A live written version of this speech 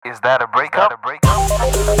Is that a breakup?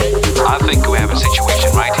 I think we have a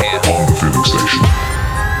situation right here. On the Feeling Station.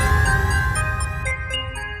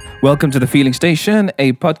 Welcome to The Feeling Station,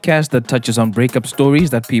 a podcast that touches on breakup stories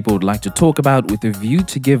that people would like to talk about with a view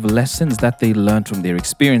to give lessons that they learned from their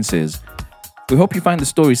experiences. We hope you find the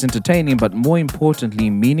stories entertaining, but more importantly,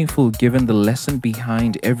 meaningful given the lesson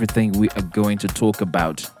behind everything we are going to talk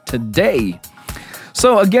about today.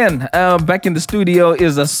 So again, back in the studio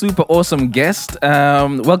is a super awesome guest.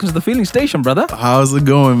 Welcome to The Feeling Station, brother. How's it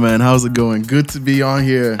going, man? How's it going? Good to be on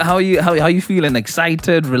here. How are you feeling?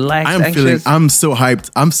 Excited, relaxed, anxious? I'm so hyped.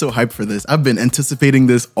 I'm so hyped for this. I've been anticipating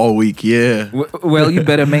this all week. Yeah. Well, you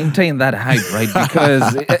better maintain that hype, right?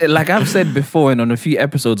 Because like I've said before and on a few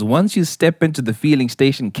episodes, once you step into the Feeling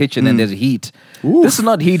Station kitchen and there's heat, this is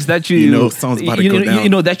not heat that someone's about to go down. You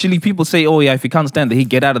know, actually people say, oh yeah, if you can't stand the heat,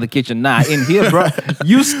 get out of the kitchen. Nah, in here, bro,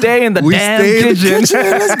 you stay in the damn kitchen.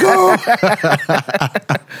 Let's go.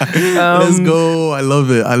 Let's go. I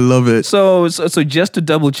love it. So just to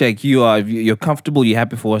double check, you're comfortable, you're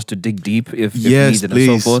happy for us to dig deep if Yes, needed please,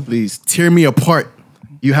 and so forth? please. Tear me apart.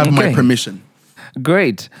 You have my Okay. permission.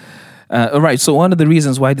 Great. All right. So one of the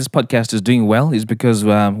reasons why this podcast is doing well is because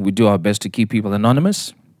we do our best to keep people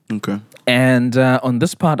anonymous. Okay. And on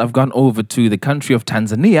this part, I've gone over to the country of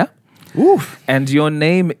Tanzania. Oof. And your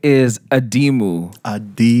name is Adimu.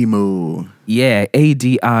 Adimu. Yeah,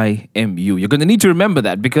 Adimu. You're going to need to remember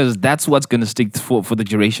that because that's what's going to stick for the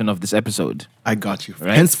duration of this episode. I got you.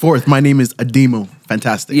 Right. Henceforth, my name is Adimu.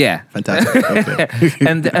 Fantastic. Yeah. Fantastic. Okay.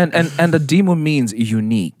 And Adimu means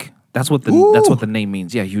unique. That's what the name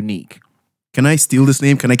means. Yeah, unique. Can I steal this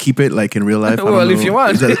name? Can I keep it like in real life? I don't Well, if know. you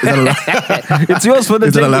want. Is that allowed? It's yours for the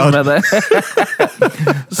Is that jingle, allowed? brother.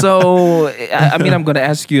 So, I'm going to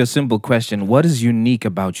ask you a simple question. What is unique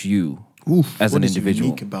about you as an What is individual?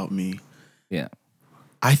 unique about me? Yeah.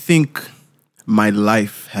 I think my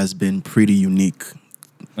life has been pretty unique,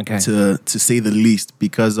 Okay. to say the least,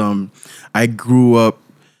 because I grew up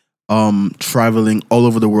traveling all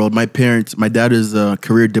over the world. My dad is a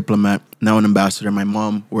career diplomat, now an ambassador. My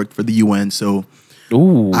mom worked for the UN, so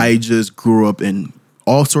Ooh. I just grew up in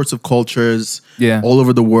all sorts of cultures, Yeah. all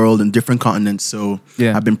over the world and different continents. So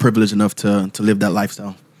Yeah. I've been privileged enough to live that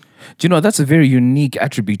lifestyle. Do you know that's a very unique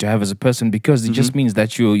attribute to have as a person because it Mm-hmm. just means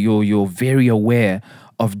that you're very aware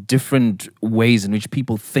of different ways in which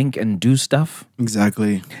people think and do stuff.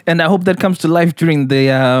 Exactly. And I hope that comes to life during the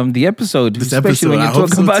episode, especially when you I hope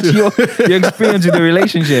talk so about too. your experience with the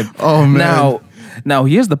relationship. Oh, man. Now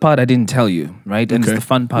here's the part I didn't tell you, right? And Okay. it's the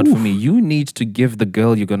fun part for me. You need to give the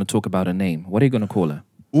girl you're going to talk about a name. What are you going to call her?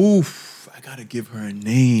 Oof, I gotta give her a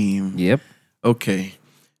name. Yep. Okay.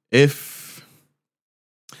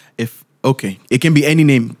 Okay, it can be any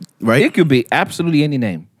name, right? It could be absolutely any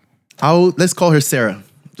name. Let's call her Sarah,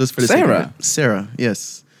 just for the sake of Sarah? it. Sarah,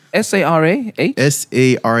 yes. Sarah?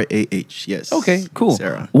 Sarah, yes. Okay, cool.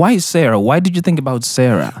 Sarah. Why Sarah? Why did you think about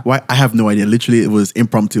Sarah? Why? I have no idea. Literally, it was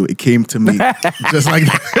impromptu. It came to me just like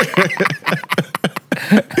that.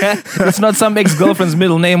 It's not some ex-girlfriend's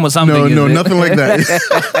middle name or something. No, is it? nothing like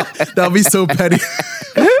that. That'll be so petty.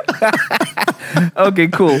 Okay,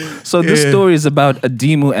 cool. So this Yeah. story is about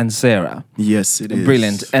Adimu and Sarah. Yes, it is.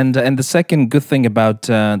 Brilliant. And the second good thing about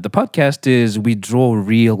the podcast is we draw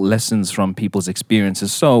real lessons from people's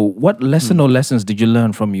experiences. So what lesson or lessons did you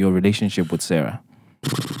learn from your relationship with Sarah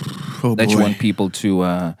Oh, that you boy. want people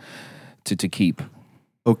to keep?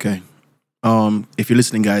 Okay. If you're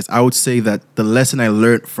listening, guys, I would say that the lesson I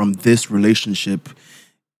learned from this relationship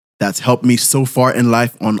that's helped me so far in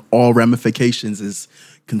life on all ramifications is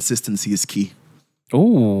consistency is key.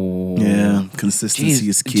 Oh. Yeah, consistency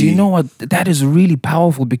is key. Do you know what? That is really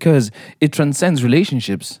powerful because it transcends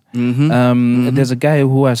relationships. There's a guy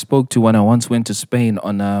who I spoke to when I once went to Spain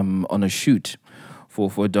on a shoot for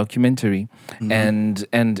a documentary,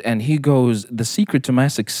 and he goes, the secret to my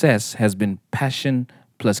success has been passion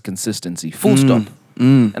plus consistency. Full stop.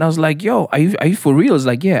 And I was like, yo, are you for real? It's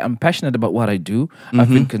like, yeah, I'm passionate about what I do. I've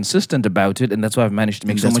been consistent about it, and that's why I've managed to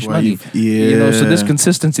make so That's much why money. you've- You know, so this yeah.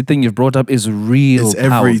 consistency thing you've brought up is real It's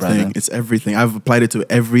power, everything. brother. It's everything. I've applied it to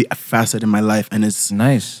every facet in my life, and it's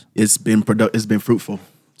Nice. It's been fruitful,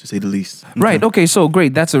 to say the least. Right. Okay. So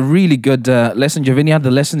great. That's a really good lesson. Do you have any other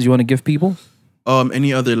lessons you want to give people,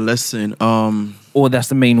 Any other lesson? or that's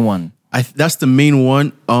the main one? That's the main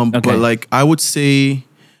one. Okay. But like I would say,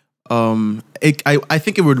 I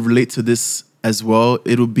think it would relate to this as well.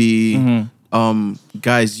 It'll be,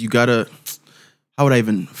 guys, you gotta. How would I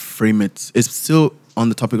even frame it? It's still on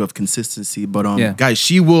the topic of consistency, but Yeah. guys,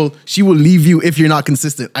 she will leave you if you're not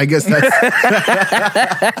consistent. I guess that's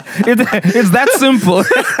It's that simple.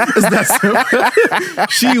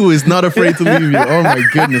 she was not afraid to leave you. Oh my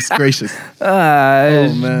goodness gracious.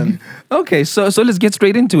 Oh man. Okay, so let's get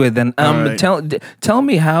straight into it then. All right. Tell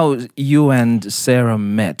me how you and Sarah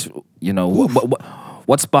met. You know,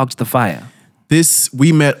 what sparked the fire?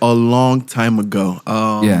 We met a long time ago.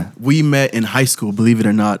 Yeah. We met in high school, believe it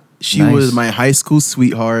or not. She Nice. was my high school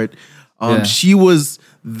sweetheart. Yeah. She was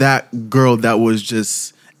that girl that was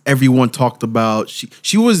just everyone talked about.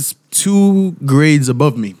 She was 2 grades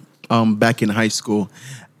above me back in high school.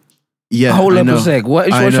 Yeah, Hold I up know. a sec.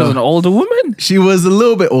 What? I She was know. an older woman? She was a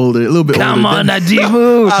little bit older, Come on, than-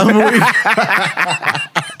 Najibu.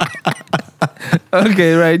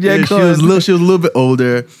 Okay, right. Yeah, Yeah, go she was on. a little bit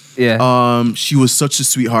older. Yeah. She was such a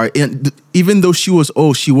sweetheart, and even though she was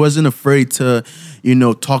old, she wasn't afraid to,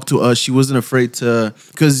 talk to us. She wasn't afraid to,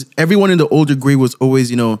 because everyone in the older grade was always,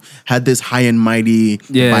 had this high and mighty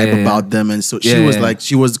Yeah, vibe yeah, yeah. about them, and so Yeah, she was yeah. like,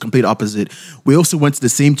 she was the complete opposite. We also went to the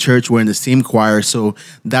same church. We're in the same choir, so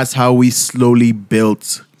that's how we slowly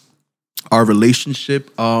built our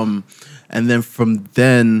relationship. And then from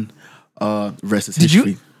then, rest is Did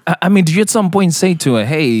history. you? I mean, did you at some point say to her,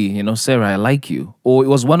 "Hey, Sarah, I like you," or it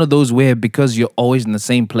was one of those where because you're always in the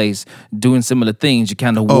same place doing similar things, you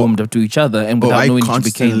kind of warmed up to each other, and without knowing it, you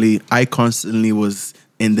became. I constantly was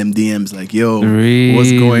in them DMs like, yo, Really?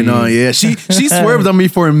 what's going on? Yeah. She swerved on me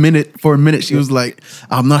for a minute. She was like,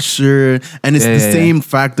 I'm not sure. And it's the same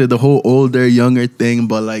factor, the whole older, younger thing,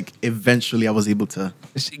 but like eventually I was able to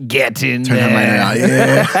Get in turn her mind around.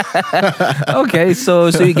 there. Yeah. Okay, so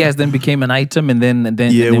you guys then became an item, and then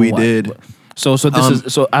Yeah, and then we what? did.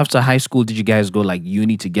 So after high school, did you guys go like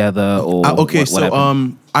uni together or Okay, what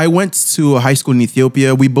happened? I went to a high school in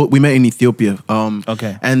Ethiopia. We met in Ethiopia.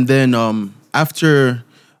 Okay. And then after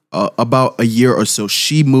about a year or so,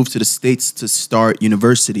 she moved to the States to start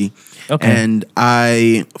university. Okay. And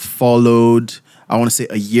I followed, I want to say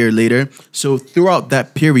a year later. So throughout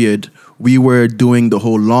that period, we were doing the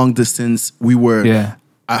whole long distance. We were, Yeah.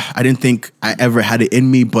 I didn't think I ever had it in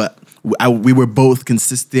me, but we were both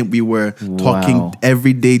consistent. We were talking Wow.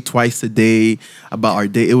 every day, twice a day about our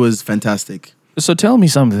day. It was fantastic. So tell me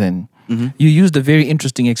something. Mm-hmm. You used a very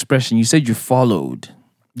interesting expression. You said you followed.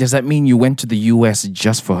 Does that mean you went to the US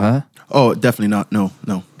just for her? Oh, definitely not. No,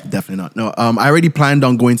 definitely not. No, I already planned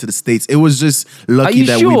on going to the States. It was just lucky Are you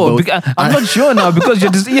that sure? we both. I'm not sure now because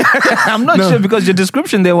I'm not sure because your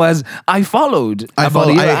description there was I followed about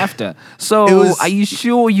a year after. So It was- are you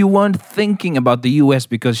sure you weren't thinking about the US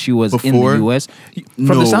because she was in Before? the US?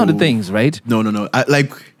 From the sound of No. things, right? No.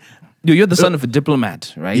 You're the son of a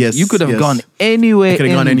diplomat, right? Yes, You could have yes. gone anywhere could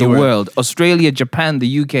have in gone the anywhere. world. Australia, Japan, the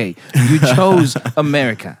UK. You chose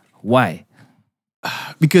America. Why?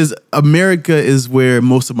 Because America is where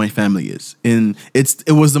most of my family is, and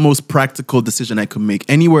it was the most practical decision I could make.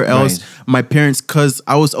 Anywhere else, Right. my parents, because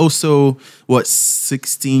I was also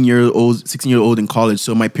 16 year old in college,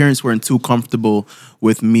 so my parents weren't too comfortable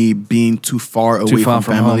with me being too far away far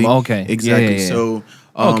from family. home. Okay. exactly. Yeah. So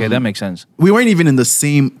Okay, that makes sense. we weren't even in the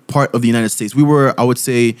same part of the United States. We were, I would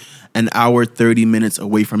say, an hour, 30 minutes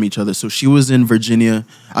away from each other. So she was in Virginia,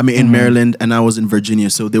 in Mm-hmm. Maryland, and I was in Virginia.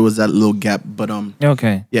 So there was that little gap. But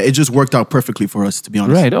Okay. yeah, it just worked out perfectly for us, to be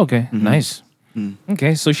honest. Right. Okay. Nice.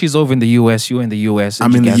 Okay. So she's over in the US. You're in the US. And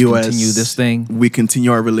I'm you in the guys US. Continue this thing. We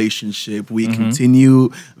continue our relationship. We Mm-hmm. continue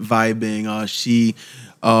vibing.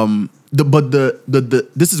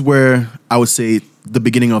 This is where I would say the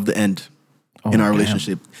beginning of the end in our damn.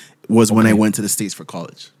 relationship was when I went to the States for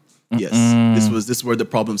college. Yes, this is where the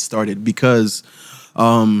problem started because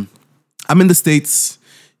I'm in the States.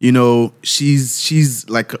 She's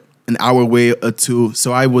like an hour away or two.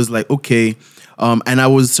 So I was like, okay. And I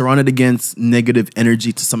was surrounded against negative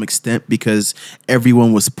energy to some extent because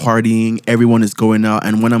everyone was partying, everyone is going out.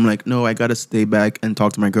 And when I'm like, no, I gotta stay back and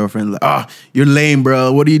talk to my girlfriend, like, you're lame,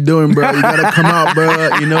 bro. What are you doing, bro? You gotta come out, bro.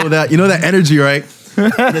 You know that energy, right?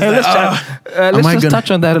 Let's just touch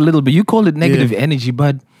on that a little bit. You call it negative energy,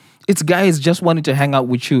 but it's guys just wanting to hang out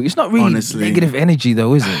with you. It's not really Honestly. negative energy,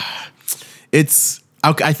 though, is it?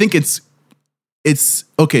 I think it's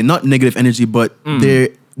okay, not negative energy, but there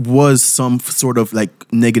was some sort of like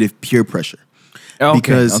negative peer pressure. Okay,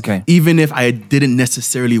 Because okay. even if I didn't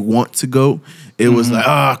necessarily want to go, it was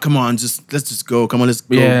like, come on, let's just go. Come on, let's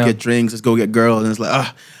go get drinks, let's go get girls. And it's like,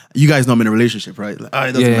 you guys know I'm in a relationship, right? Like,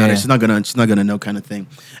 it doesn't matter. Yeah. She's not gonna know kind of thing.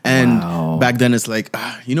 And Wow. back then it's like,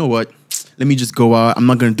 you know what? let me just go out. I'm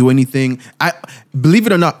not gonna do anything. I believe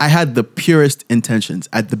it or not, I had the purest intentions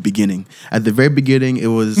at the beginning. At the very beginning, it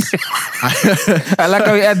was I like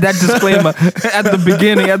how you add that disclaimer at the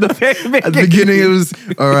beginning. At the very beginning. at the beginning, it was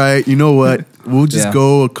all right. You know what? We'll just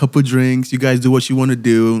go a couple drinks. You guys do what you want to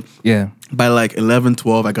do. Yeah. By like 11,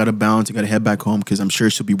 12, I got to bounce. I got to head back home because I'm sure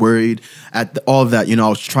she'll be worried. All of that, I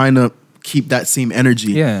was trying to keep that same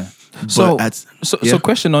energy. Yeah. So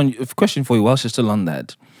question for you whilst you're still on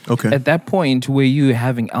that. Okay. At that point, were you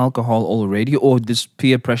having alcohol already, or this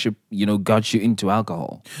peer pressure, got you into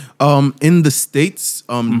alcohol? In the States,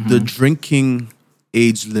 the drinking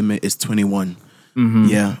age limit is 21.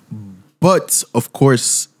 Yeah. But of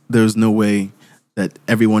course, there's no way that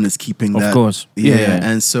everyone is keeping that. Of course. Yeah.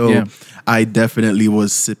 And so I definitely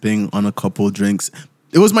was sipping on a couple drinks.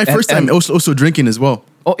 It was my first time also drinking as well.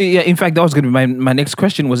 Oh, yeah. In fact, that was going to be my next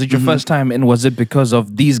question. Was it your first time, and was it because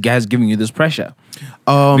of these guys giving you this pressure?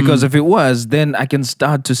 Because if it was, then I can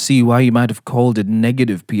start to see why you might have called it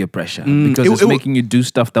negative peer pressure. Because it's making you do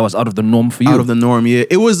stuff that was out of the norm for you. Out of the norm, yeah.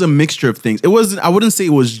 It was a mixture of things. I wouldn't say it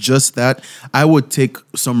was just that. I would take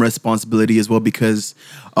some responsibility as well because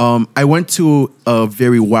I went to a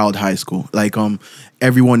very wild high school. Like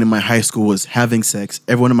everyone in my high school was having sex.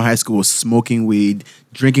 Everyone in my high school was smoking weed,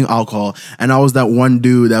 drinking alcohol. And I was that one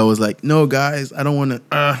dude that was like, no, guys, I don't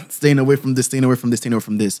want to, staying away from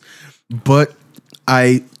this. But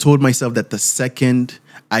I told myself that the second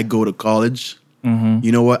I go to college,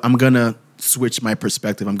 you know what? I'm going to switch my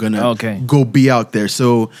perspective. I'm going to go be out there.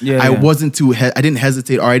 So I didn't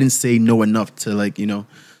hesitate, or I didn't say no enough to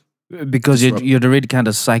because you'd already kind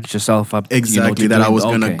of psyched yourself up. Exactly, that I was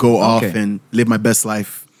going to go off and live my best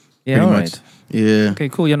life. Yeah, pretty all much. right. Yeah. Okay,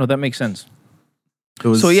 cool. That makes sense.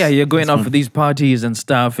 You're going out for these parties and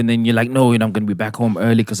stuff, and then you're like, no, I'm going to be back home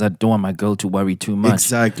early because I don't want my girl to worry too much.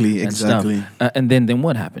 Exactly. And then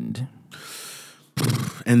what happened?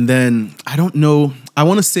 And then, I don't know. I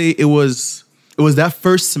want to say it was that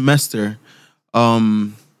first semester.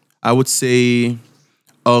 I would say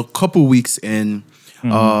a couple weeks in,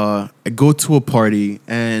 I go to a party,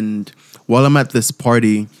 and while I'm at this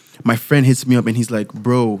party, my friend hits me up and he's like,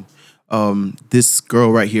 bro, this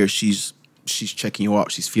girl right here, she's checking you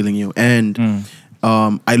out, she's feeling you. And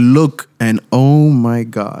I look, and oh my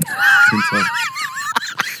God,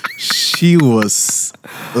 she was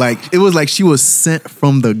like, it was like she was sent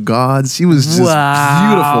from the gods. She was just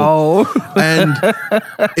beautiful. And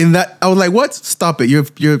in that, I was like, what? Stop it.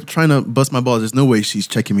 You're trying to bust my balls. There's no way she's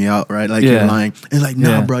checking me out, right? Like, you're lying. And like,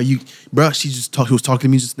 nah, bro, she was talking to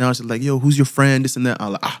me just now. She's like, yo, who's your friend? This and that. I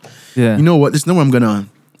was like, you know what? There's no way I'm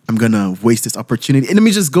gonna waste this opportunity. And let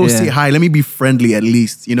me just go say hi. Let me be friendly at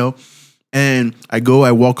least, And I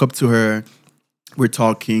walk up to her. We're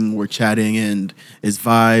talking, we're chatting, and it's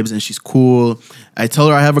vibes, and she's cool. I tell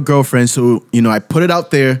her I have a girlfriend, so, I put it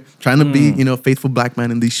out there, trying to be, faithful black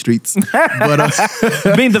man in these streets. But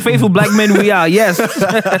being the faithful black men we are, yes.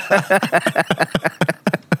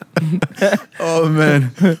 Oh,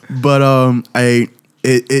 man. But I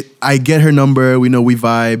get her number, we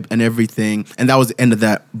vibe and everything, and that was the end of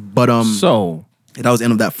that. But that was the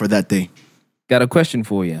end of that for that day. Got a question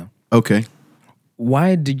for you. Okay.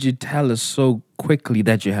 Why did you tell us so quickly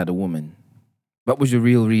that you had a woman? What was your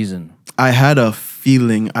real reason? I had a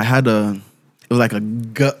feeling. It was like a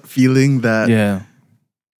gut feeling that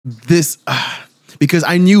this, because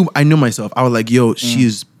I knew myself. I was like, yo, she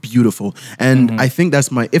is beautiful. And I think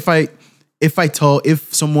that's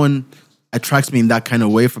if someone attracts me in that kind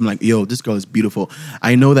of way, from like, yo, this girl is beautiful,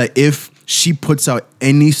 I know that if she puts out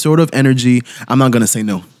any sort of energy, I'm not going to say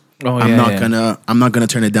no. I'm not gonna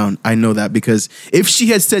turn it down. I know that, because if she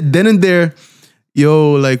had said then and there,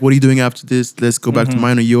 yo, like, what are you doing after this? Let's go back to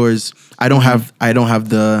mine or yours. I didn't have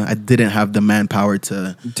the manpower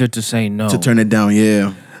to say no, to turn it down.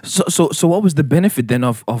 Yeah. So what was the benefit then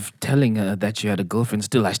of telling her that you had a girlfriend?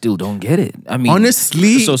 I still don't get it. I mean,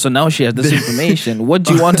 honestly, so now she has this information. What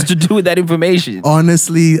do you want to do with that information?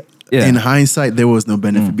 Honestly, in hindsight, there was no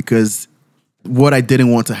benefit because what I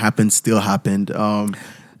didn't want to happen still happened.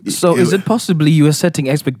 So is it possibly you were setting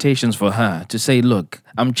expectations for her to say, look,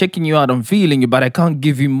 I'm checking you out, I'm feeling you, but I can't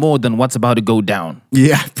give you more than what's about to go down?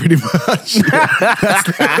 Yeah, pretty much.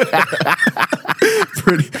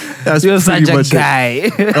 You're such a guy.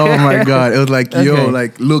 Oh my God. It was like, yo,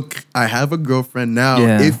 like, look, I have a girlfriend now.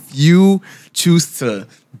 Yeah. If you choose to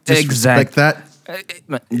disrespect that, It's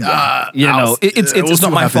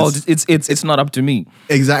not my fault. It's not up to me.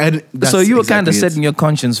 Exactly. So you were kind of setting your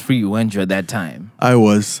conscience free, weren't you, at that time? I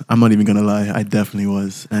was. I'm not even gonna lie. I definitely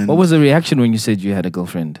was. And What was the reaction when you said you had a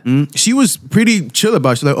girlfriend? she was pretty chill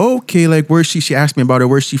about it. She's like, oh, okay, like where's she? She asked me about her.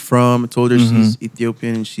 Where's she from? I told her she's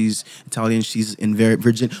Ethiopian and she's Italian. She's in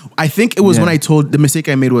Virginia. I think it was when the mistake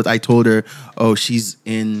I made was I told her, oh, she's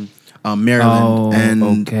in Maryland. Oh,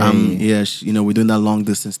 and okay. we're doing that long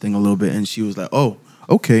distance thing a little bit. And she was like, oh,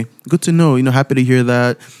 okay, good to know. Happy to hear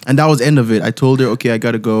that. And that was the end of it. I told her, okay, I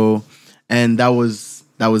gotta go. And that was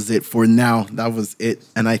it for now. That was it.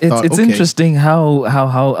 And I thought It's okay. interesting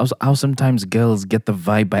how sometimes girls get the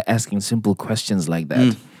vibe by asking simple questions like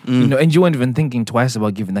that. And you weren't even thinking twice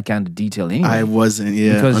about giving that kind of detail anyway. I wasn't,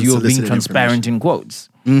 because you were being unsolicited transparent in quotes.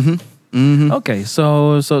 Mm-hmm. Okay,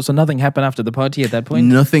 so nothing happened after the party at that point.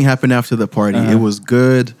 Nothing happened after the party. It was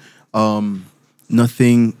good.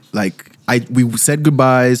 Nothing like we said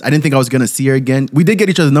goodbyes. I didn't think I was gonna see her again. We did get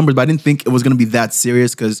each other's numbers, but I didn't think it was gonna be that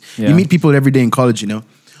serious because you meet people every day in college,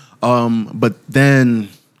 But then,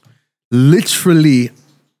 literally,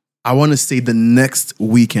 I want to say the next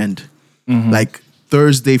weekend, like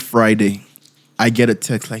Thursday, Friday, I get a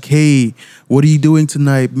text like, "Hey, what are you doing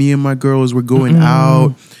tonight? Me and my girls, we're going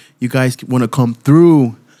out. You guys want to come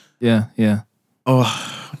through?" Yeah.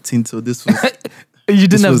 Oh, Tinto, this was. You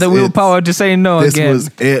didn't have the willpower to say no this again. This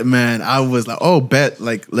was it, man. I was like, oh, bet.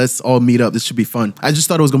 Like, let's all meet up. This should be fun. I just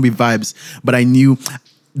thought it was going to be vibes. But I knew.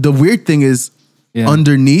 The weird thing is,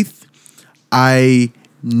 underneath, I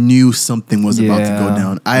knew something was about to go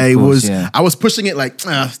down. I was pushing it like,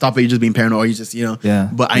 stop it. You're just being paranoid. Or you just,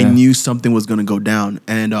 But I knew something was going to go down.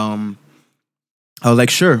 And I was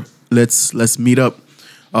like, sure, let's meet up.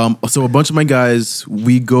 So a bunch of my guys,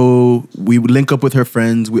 we link up with her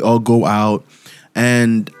friends. We all go out.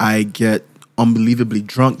 And I get unbelievably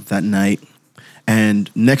drunk that night.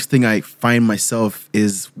 And next thing I find myself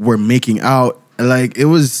is we're making out. Like it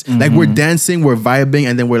was like we're dancing, we're vibing,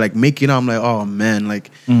 and then we're like making out. I'm like, oh man,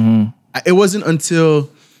 like it wasn't until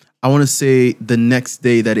I want to say the next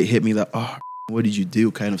day that it hit me that, oh, what did you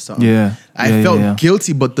do? Kind of something. I felt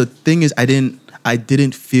guilty, but the thing is, I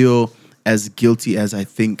didn't feel as guilty as I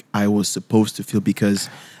think I was supposed to feel because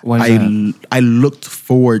I looked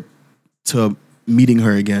forward to meeting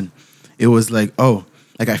her again. It was like, oh,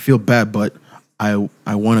 like I feel bad, but I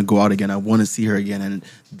want to go out again. I want to see her again. And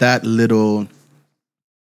that little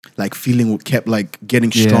like feeling kept like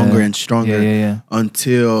getting stronger and stronger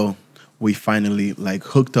until we finally like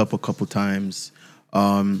hooked up a couple times.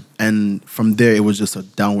 And from there it was just a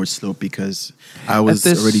downward slope because I was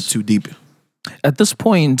already too deep. At this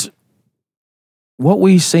point, what were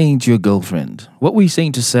you saying to your girlfriend? What were you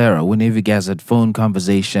saying to Sarah whenever you guys had phone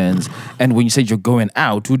conversations? And when you said you're going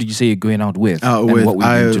out, who did you say you're going out with? And what were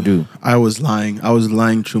you going to do? I was lying. I was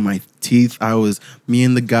lying through my teeth. Me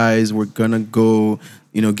and the guys were going to go,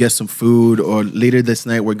 get some food. Or later this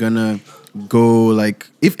night, we're going to go, like,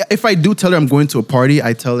 if I do tell her I'm going to a party,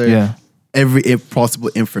 I tell her every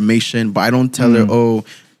possible information. But I don't tell her, oh,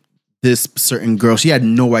 this certain girl. She had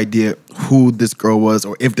no idea who this girl was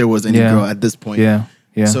or if there was any girl at this point.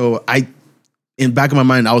 So in back of my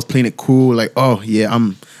mind, I was playing it cool, like, oh yeah,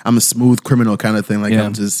 I'm a smooth criminal kind of thing. Like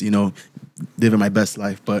I'm just, living my best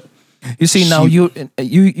life. But you see, now you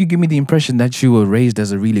give me the impression that you were raised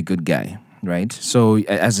as a really good guy. Right, so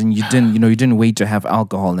as in you didn't wait to have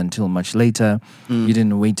alcohol until much later. You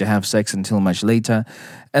didn't wait to have sex until much later,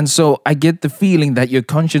 and so I get the feeling that your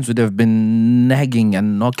conscience would have been nagging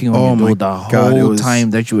and knocking on your door whole time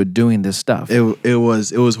that you were doing this stuff. It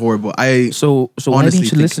was horrible. So why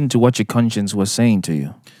didn't you listen to what your conscience was saying to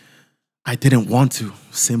you? I didn't want to.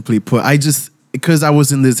 Simply put, because I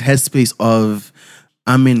was in this headspace of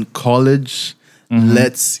I'm in college.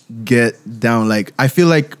 Let's get down. Like I feel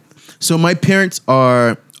like. So my parents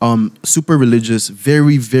are super religious,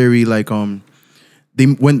 very, very like they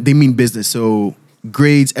mean business. So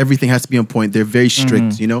grades, everything has to be on point. They're very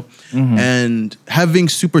strict, And having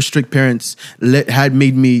super strict parents had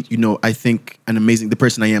made me, I think the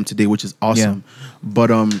person I am today, which is awesome. Yeah.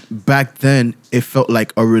 But back then it felt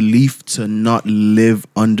like a relief to not live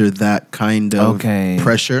under that kind of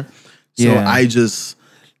pressure. So I just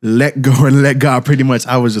let go and let God. Pretty much,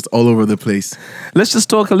 I was just all over the place. Let's just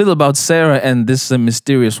talk a little about Sarah and this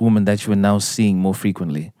mysterious woman that you are now seeing more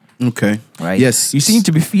frequently. Okay. Right? Yes. You seem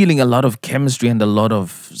to be feeling a lot of chemistry and a lot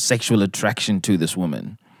of sexual attraction to this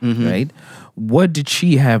woman, right? What did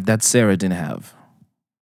she have that Sarah didn't have?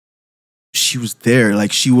 She was there.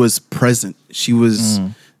 Like, she was present. She was...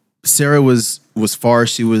 Sarah was far.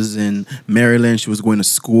 She was in Maryland. She was going to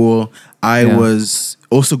school. I was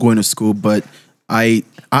also going to school, but...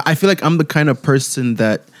 I feel like I'm the kind of person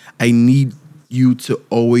that I need you to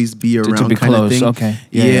always be around, be kind close. of thing. Okay.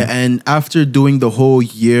 Yeah, Yeah. and after doing the whole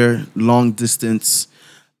year long distance,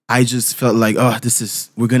 I just felt like, oh,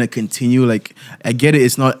 we're gonna continue. Like, I get it,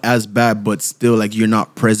 it's not as bad, but still, like, you're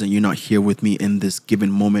not present, you're not here with me in this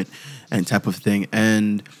given moment, and type of thing.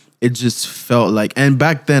 And it just felt like, and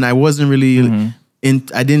back then I wasn't really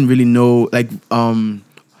I didn't really know, like,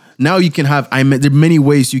 now you can have, there are many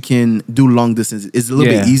ways you can do long distance. It's a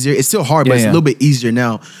little bit easier. It's still hard, but it's a little bit easier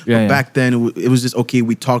now. But back then it was just, okay,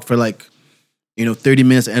 we talked for like, 30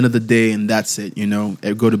 minutes at the end of the day, and that's it,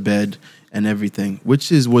 go to bed and everything, which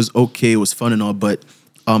was okay. It was fun and all, but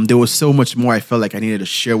there was so much more I felt like I needed to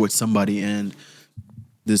share with somebody, and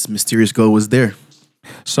this mysterious girl was there.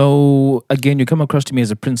 So again, you come across to me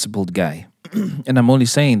as a principled guy. And I'm only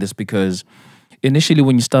saying this because initially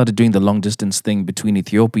when you started doing the long distance thing between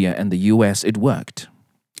Ethiopia and the US, it worked.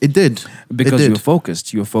 It did. Because you were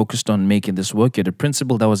focused. You were focused on making this work. You had a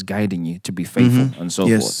principle that was guiding you to be faithful and so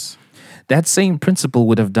forth. That same principle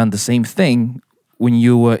would have done the same thing when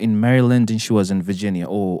you were in Maryland and she was in Virginia.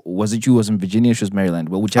 Or was it you was in Virginia, she was Maryland?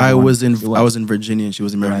 Well, whichever I one was in it was. I was in Virginia and she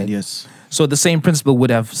was in Maryland, Right. yes. So the same principle would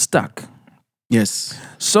have stuck. Yes.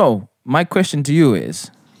 So my question to you is,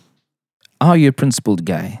 are you a principled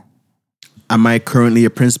guy? Am I currently a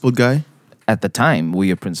principled guy? At the time, were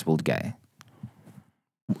you a principled guy?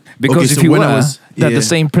 Because Okay, if so you when were, I was- that yeah. the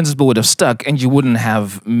same principle would have stuck and you wouldn't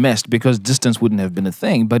have messed because distance wouldn't have been a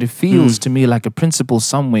thing. But it feels to me like a principle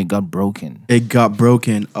somewhere got broken. It got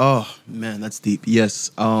broken. Oh man, that's deep.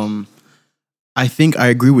 Yes. I think I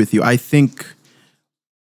agree with you. I think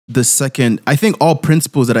all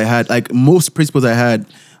principles that I had, like most principles I had,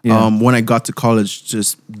 Yeah. when I got to college,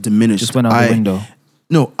 just diminished. Just went out the window.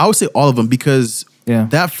 No, I would say all of them, because Yeah.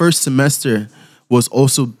 that first semester was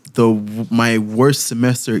also my worst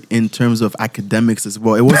semester in terms of academics as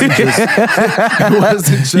well. It wasn't just. It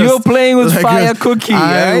wasn't just. You were playing with like, fire cookie.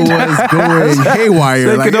 I Right? was going haywire.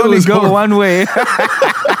 So it like, could only was go horrible. one way.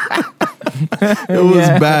 It was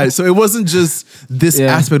bad. So it wasn't just this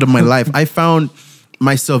aspect of my life. I found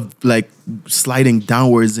myself like sliding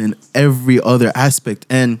downwards in every other aspect,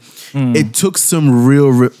 and it took some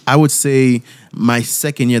real. I would say my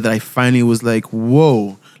second year that I finally was like,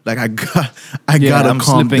 whoa. Like I gotta I'm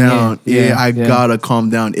calm slipping down. in. Yeah, Yeah, I yeah. gotta calm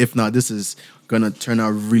down. If not, this is gonna turn out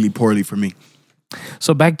really poorly for me.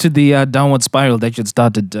 So back to the downward spiral that you had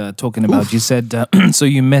started talking about. You said, so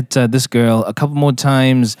you met this girl a couple more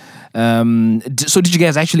times. So did you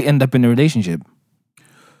guys actually end up in a relationship?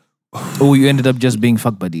 Or you ended up just being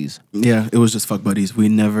fuck buddies? Yeah, it was just fuck buddies. We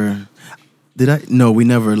never did. No, we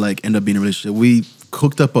never like end up being in a relationship. We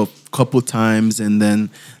hooked up a couple times, and then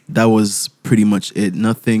that was pretty much it.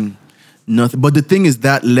 Nothing. But the thing is,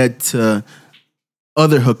 that led to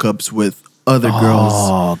other hookups with other girls.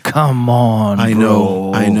 Oh, come on, I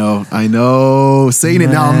bro. know. Saying it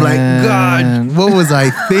now, I'm like, God, what was I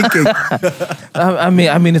thinking?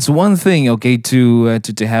 I mean, it's one thing, okay, to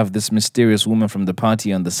have this mysterious woman from the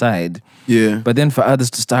party on the side, Yeah, but then for others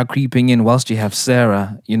to start creeping in whilst you have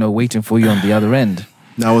Sarah, waiting for you on the other end.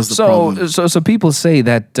 that was the problem. So people say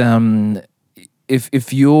that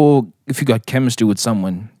if you got chemistry with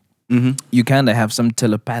someone, you kind of have some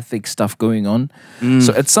telepathic stuff going on.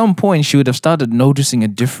 So at some point, she would have started noticing a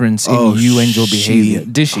difference in you and your behavior.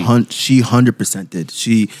 Did she? She 100% did.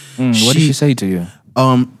 What did she say to you?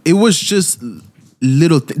 It was just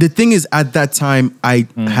little. The thing is, at that time, I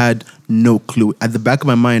had no clue. At the back of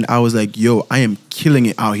my mind, I was like, "Yo, I am killing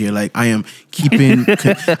it out here. Like, I am keeping.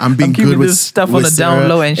 I'm being keeping good with this stuff on with the down Sarah."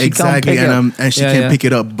 low, and she can't pick it up. And she Yeah, can't yeah. pick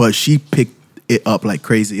it up, but she picked it up like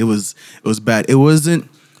crazy. It was bad. It wasn't.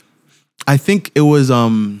 I think it was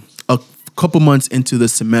a couple months into the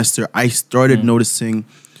semester, I started noticing.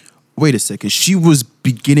 Wait a second. She was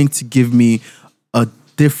beginning to give me a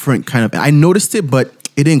different kind of. I noticed it, but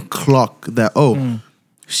it didn't clock that.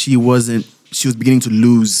 She wasn't. She was beginning to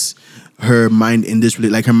lose her mind in this.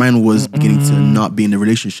 Like her mind was beginning to not be in the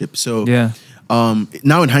relationship. So Yeah.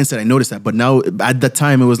 now in hindsight, I noticed that. But now at that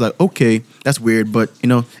time, it was like, okay, that's weird, but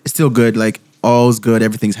it's still good. Like all's good,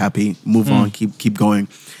 everything's happy. Move on, keep going.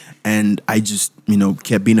 And I just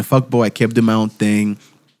kept being a fuckboy. I kept doing my own thing.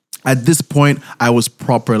 At this point, I was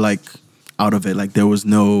proper like out of it. Like there was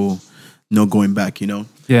no going back.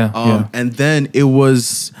 Yeah. And then it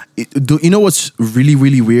was. You know what's really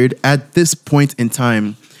really weird? At this point in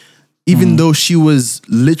time, even though she was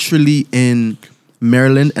literally in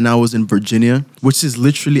Maryland and I was in Virginia, which is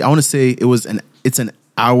literally, I want to say it's an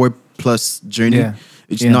hour plus journey. Yeah.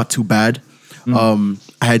 It's Yeah. not too bad.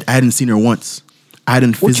 I hadn't seen her once. I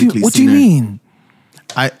hadn't physically What do seen you her. mean?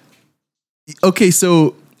 Okay,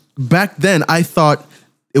 so back then I thought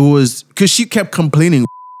it was because she kept complaining.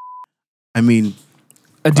 I mean,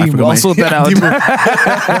 Adimu, I'll sort that out.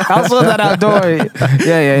 I'll sort that out, don't worry.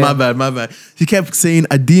 Yeah. My bad. She kept saying,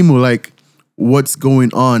 Adimu, like, what's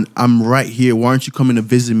going on? I'm right here. Why aren't you coming to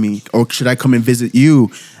visit me? Or should I come and visit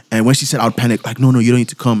you? And when she said, I'll panic, like, no, you don't need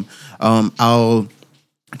to come. I'll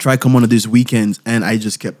try come one of these weekends. And I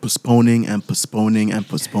just kept postponing.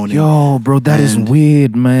 Yo, bro, that is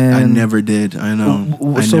weird, man. I never did. I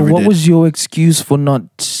know. So what was your excuse for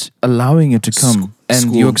not allowing you to come?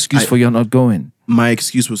 And your excuse for you not going? My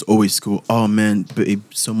excuse was always school. Oh man, babe,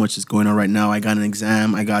 so much is going on right now. I got an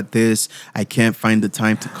exam. I got this. I can't find the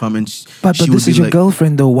time to come. And but this is your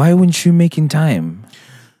girlfriend, though. Why weren't you making time?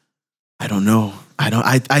 I don't know.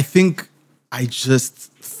 I think I just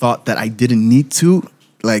thought that I didn't need to.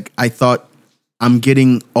 Like I thought I'm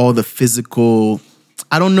getting all the physical.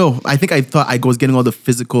 I don't know. I think I thought I was getting all the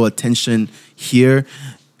physical attention here.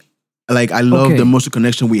 Like, I love the emotional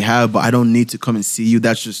connection we have, but I don't need to come and see you.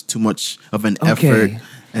 That's just too much of an effort.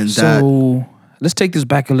 And so let's take this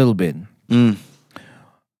back a little bit. I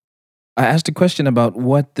asked a question about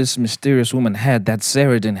what this mysterious woman had that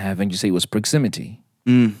Sarah didn't have, and you say it was proximity,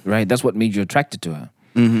 right? That's what made you attracted to her.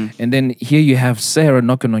 And then here you have Sarah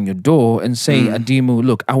knocking on your door and saying, Adimu,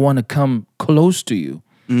 look, I want to come close to you.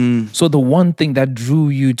 So the one thing that drew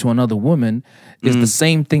you to another woman is the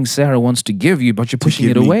same thing Sarah wants to give you, but you're pushing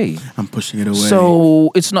it away. I'm pushing it away.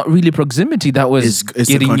 So it's not really proximity that was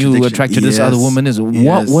getting you attracted to this other woman, is it?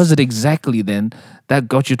 What was it exactly then that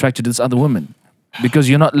got you attracted to this other woman? Because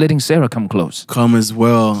you're not letting Sarah come close. Come as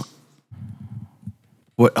well.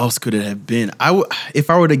 What else could it have been? If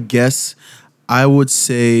I were to guess, I would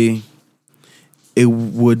say it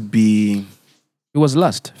would be... It was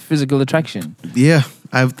lust, physical attraction. Yeah,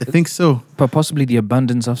 I think so. But possibly the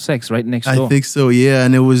abundance of sex right next door. I think so, yeah.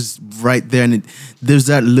 And it was right there. And there's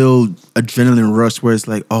that little adrenaline rush where it's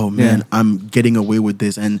like, oh, man, I'm getting away with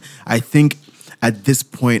this. And I think at this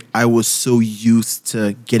point, I was so used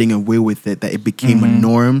to getting away with it that it became a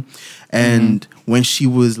norm. And when she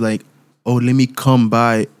was like, oh, let me come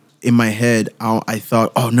by, in my head, I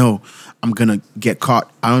thought, oh, no, I'm going to get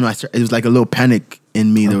caught. I don't know. It was like a little panic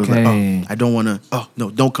in me. There was like, oh, I don't want to. Oh no,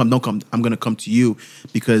 don't come. I'm gonna come to you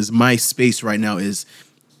because my space right now is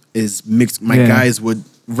mixed. My guys would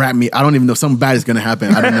wrap me. I don't even know. Something bad is gonna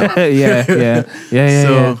happen. I don't know.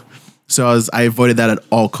 Yeah. So I avoided that at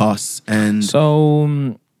all costs. And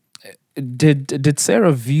so, did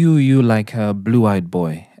Sarah view you like a blue-eyed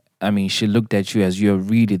boy? I mean, she looked at you as you're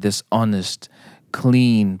really this honest,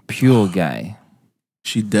 clean, pure guy.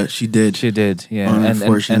 She did, yeah.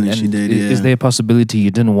 Unfortunately, she did, yeah. Is there a possibility you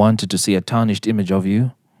didn't want her to see a tarnished image of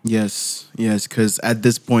you? Yes, because at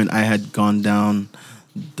this point, I had gone down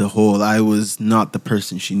the hole. I was not the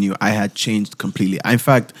person she knew. I had changed completely. In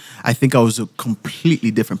fact, I think I was a completely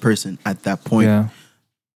different person at that point.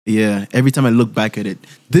 Yeah. Every time I look back at it,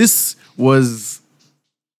 this was,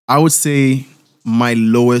 I would say, my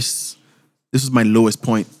lowest. This was my lowest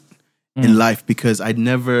point in life because I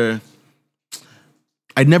never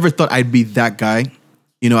thought I'd be that guy.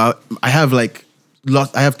 You know, I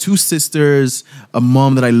have two sisters, a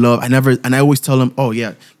mom that I love. And I always tell them, oh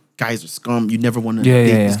yeah, guys are scum. You never want to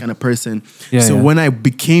date this kind of person. When I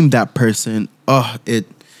became that person, it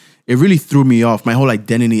really threw me off. My whole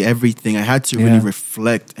identity, everything. I had to really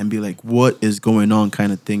reflect and be like, what is going on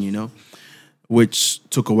kind of thing, you know? Which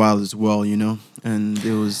took a while as well, you know? And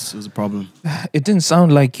it was a problem. It didn't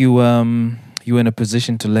sound like you were in a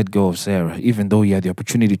position to let go of Sarah, even though you had the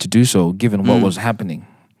opportunity to do so, given what was happening.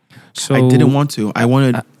 So I didn't want to. I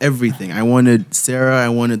wanted everything. I wanted Sarah. I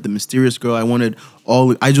wanted the mysterious girl. I wanted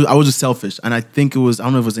all. I was just selfish, and I think it was. I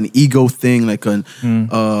don't know if it was an ego thing, like a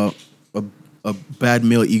bad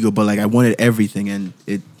male ego, but like I wanted everything, and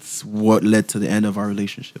it's what led to the end of our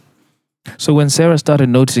relationship. So when Sarah started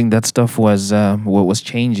noticing that stuff was what was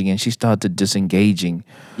changing, and she started disengaging,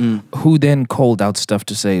 who then called out stuff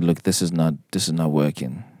to say, "Look, this is not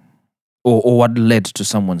working," or what led to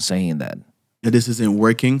someone saying that this isn't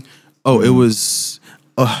working? Oh, it was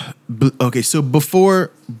okay. So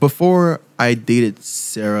before I dated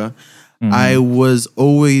Sarah, I was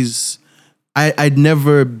always I'd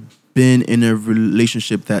never been in a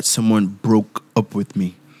relationship that someone broke up with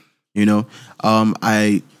me. You know,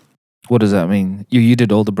 What does that mean? You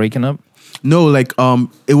did all the breaking up? No, like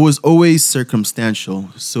it was always circumstantial.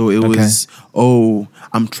 So it was, oh,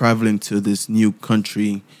 I'm traveling to this new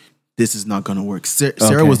country. This is not gonna work.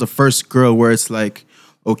 Sarah was the first girl where it's like,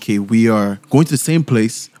 okay, we are going to the same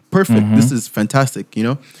place. Perfect. This is fantastic, you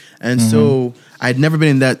know? And so I'd never been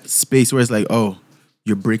in that space where it's like, oh,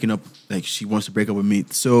 you're breaking up. Like she wants to break up with me.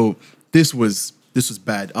 So this was this was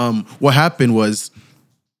bad. What happened was,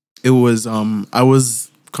 I was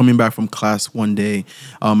coming back from class one day.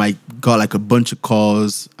 I got like a bunch of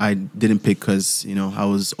calls. I didn't pick because I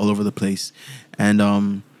was all over the place,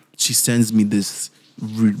 and she sends me this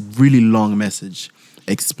really long message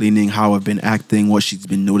explaining how I've been acting, what she's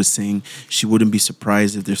been noticing. She wouldn't be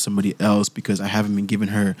surprised if there's somebody else because I haven't been giving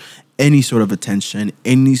her any sort of attention,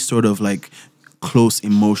 any sort of like close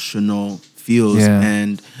emotional feels. Yeah.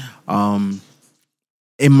 And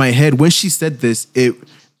in my head, when she said this, it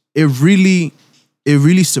really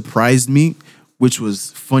surprised me, which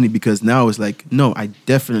was funny because now it's like, no, I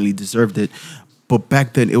definitely deserved it. But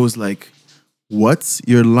back then it was like, what?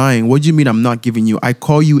 You're lying. What do you mean I'm not giving you? I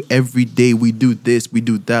call you every day. We do this, we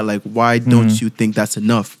do that. Like, why don't you think that's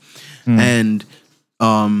enough? And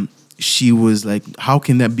she was like, how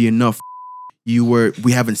can that be enough?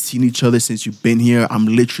 We haven't seen each other since you've been here. I'm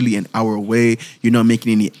literally an hour away. You're not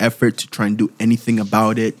making any effort to try and do anything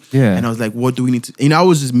about it. Yeah. And I was like, what do we need to? I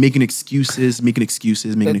was just making excuses.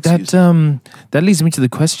 That leads me to the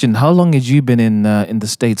question: how long had you been in the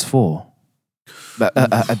States for?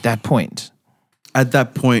 At that point. At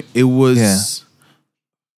that point, it was,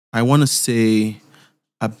 I want to say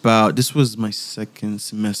this was my second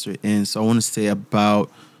semester in, so I want to say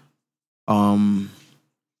about 8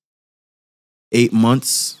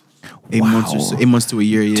 months. 8 months or so, 8 months to a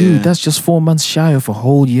year, yeah. Dude, that's just 4 months shy of a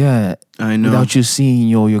whole year. I know. Without you seeing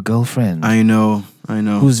your girlfriend. I know.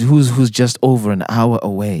 Who's just over an hour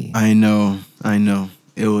away. I know.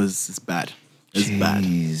 It's bad. It's bad.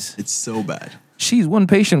 Jeez. It's so bad. She's one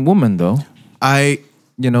patient woman though.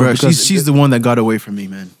 Bro, she's the one that got away from me,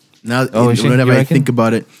 man. Now, whenever I think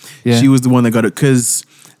about it, she was the one that got it, because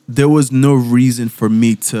there was no reason for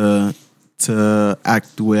me to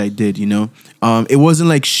act the way I did. It wasn't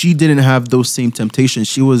like she didn't have those same temptations.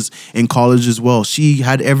 She was in college as well. She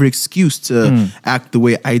had every excuse to act the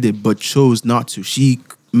way I did, but chose not to. She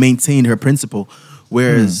maintained her principle,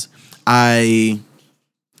 whereas I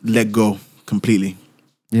let go completely.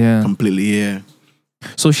 Yeah. Completely, yeah.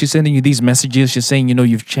 So she's sending you these messages. She's saying,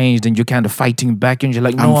 you've changed, and you're kind of fighting back, and you're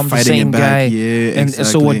like, no, I'm the same guy. Yeah, and exactly.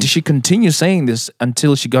 so what? Did she continue saying this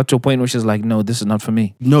until she got to a point where she's like, no, this is not for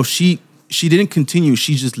me? No, she didn't continue.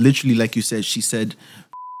 She just literally, like you said, she said,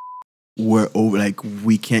 we're over. Like,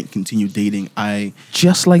 we can't continue dating.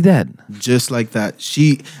 Just like that. Just like that.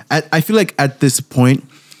 I feel like at this point,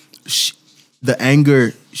 the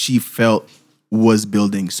anger she felt was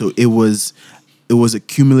building. So it was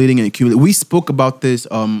accumulating and accumulating. We spoke about this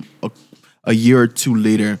a year or two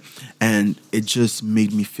later, and it just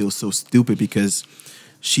made me feel so stupid because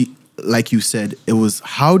she, like you said, it was,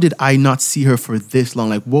 how did I not see her for this long?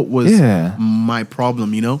 Like, what was my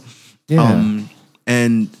problem, Yeah.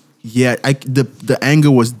 And yeah, the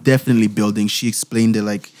anger was definitely building. She explained it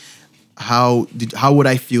like, how would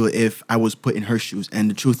I feel if I was put in her shoes? And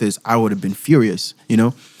the truth is, I would have been furious,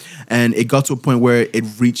 And it got to a point where it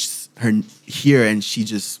reached her here, and she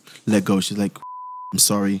just let go. She's like, I'm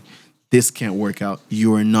sorry, this can't work out.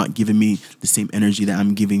 You are not giving me the same energy that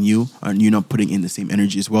I'm giving you, and you're not putting in the same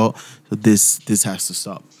energy as well. So this has to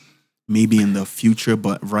stop. Maybe in the future,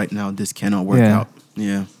 but right now this cannot work out.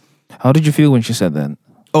 Yeah. How did you feel when she said that?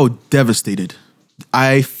 Oh, devastated.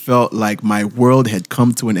 I felt like my world had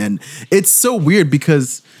come to an end. It's so weird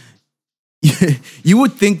because you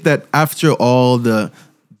would think that after all the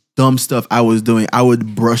dumb stuff I was doing, I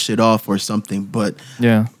would brush it off or something, but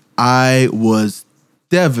I was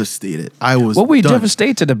devastated. What were you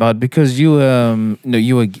devastated about? Because you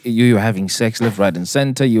were having sex left, right, and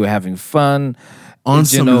center. You were having fun on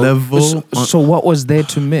some level. So what was there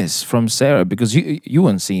to miss from Sarah? Because you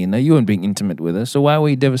weren't seeing her, you weren't being intimate with her. So why were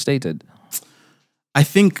you devastated? I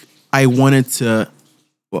think I wanted to.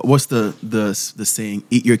 What's the saying?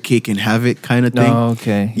 Eat your cake and have it kind of thing. Oh,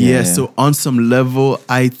 okay. Yeah. So on some level,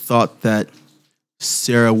 I thought that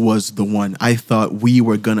Sarah was the one. I thought we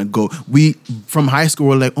were gonna go. We from high school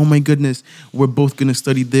were like, oh my goodness, we're both gonna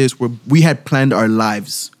study this. We had planned our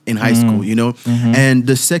lives in high school, And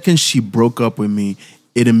the second she broke up with me,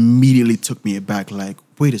 it immediately took me aback. Like,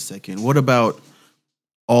 wait a second, what about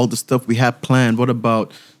all the stuff we had planned? What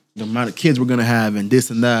about the amount of kids we're gonna have and this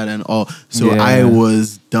and that and all? So I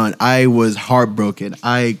was done. I was heartbroken.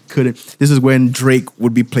 I couldn't. This is when Drake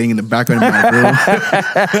would be playing in the background of my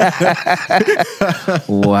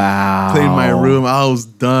room. Wow. Playing in my room. I was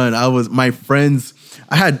done. My friends.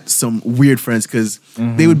 I had some weird friends because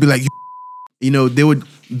they would be like, they would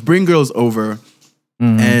bring girls over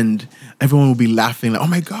and everyone would be laughing like, oh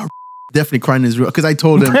my God, definitely crying is real because I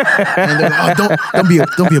told him, and they're like, "Oh,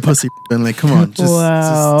 don't be a pussy." And like, come on,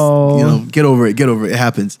 just get over it. It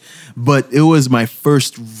happens. But it was my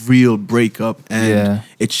first real breakup, and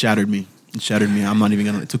it shattered me. I'm not even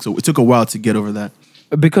gonna. It took a while to get over that.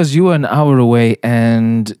 Because you were an hour away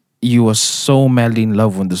and you were so madly in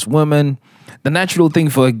love with this woman. The natural thing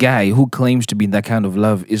for a guy who claims to be in that kind of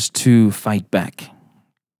love is to fight back.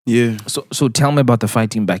 Yeah. So tell me about the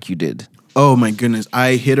fighting back you did. Oh my goodness.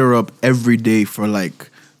 I hit her up every day for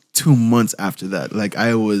like 2 months after that. Like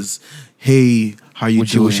I was, hey, how you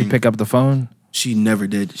doing? Would she pick up the phone? She never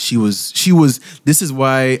did. She was, this is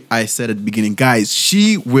why I said at the beginning, guys,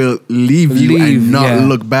 she will leave you and not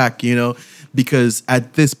look back, because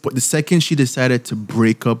at this point, the second she decided to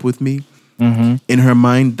break up with me, in her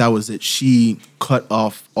mind, that was it. She cut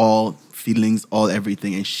off all feelings, all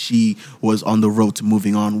everything, and she was on the road to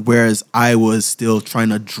moving on. Whereas I was still trying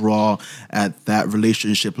to draw at that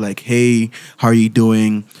relationship, like, hey, how are you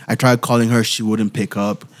doing? I tried calling her, she wouldn't pick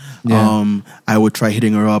up. Yeah. I would try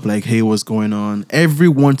hitting her up, like, hey, what's going on? Every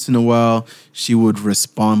once in a while, she would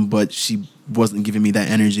respond, but she wasn't giving me that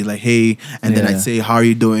energy, like, hey, and then I'd say, how are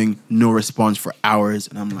you doing? No response for hours,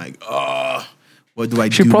 and I'm like, oh. What do I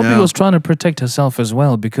do now? She probably was trying to protect herself as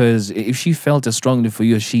well, because if she felt as strongly for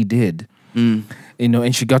you as she did, and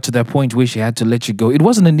she got to that point where she had to let you go, it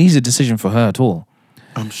wasn't an easy decision for her at all.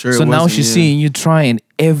 I'm sure. So now she's seeing you trying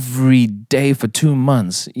every day for 2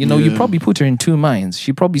 months. You probably put her in two minds.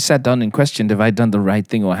 She probably sat down and questioned, have I done the right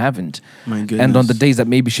thing or haven't? My goodness. And on the days that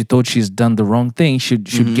maybe she thought she's done the wrong thing, should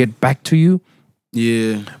get back to you.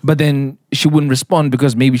 Yeah. But then she wouldn't respond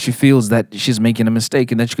because maybe she feels that she's making a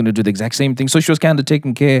mistake and that she's going to do the exact same thing. So she was kind of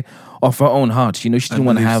taking care of her own heart. She didn't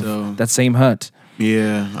want to have that same hurt.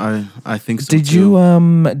 Yeah, I think so. Did you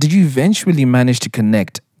eventually manage to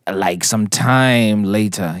connect like some time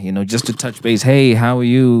later, just to touch base? Hey, how are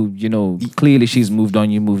you? Clearly she's moved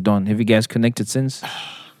on, you moved on. Have you guys connected since?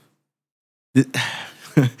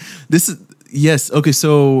 This is, yes. Okay,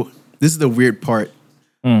 so this is the weird part.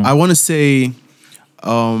 I want to say,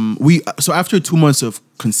 so after 2 months of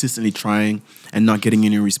consistently trying and not getting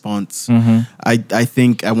any response, I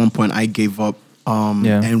think at one point I gave up,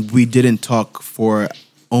 and we didn't talk for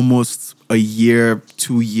almost a year,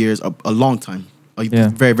 2 years, a long time,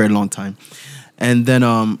 very, very long time. And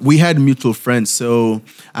then we had mutual friends. So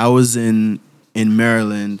I was in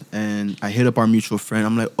Maryland and I hit up our mutual friend.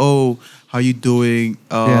 I'm like, oh, how you doing?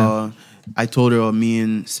 I told her, me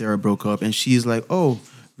and Sarah broke up, and she's like, oh,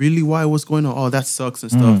 really? Why? What's going on? Oh, that sucks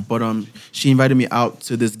and stuff. But she invited me out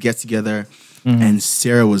to this get together, and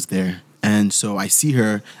Sarah was there. And so I see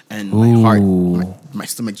her, and my heart, my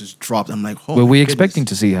stomach just dropped. I'm like, oh, were we expecting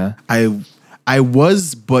to see her? I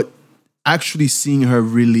was, but actually seeing her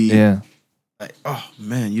really, like, oh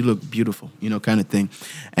man, you look beautiful, kind of thing.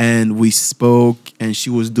 And we spoke, and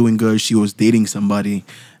she was doing good. She was dating somebody,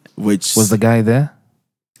 which was the guy there?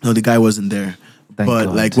 No, the guy wasn't there. Thank but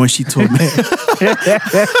God. like when she told me,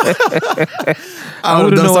 I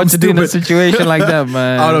wouldn't know what to do in a situation like that,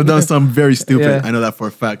 man. I would have done something very stupid. I know that for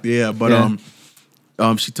a fact. Yeah, but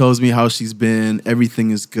she tells me how she's been.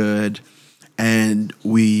 Everything is good, and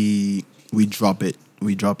we drop it.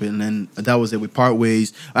 And then that was it. We part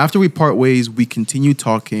ways. After we part ways, we continue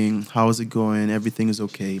talking. How's it going? Everything is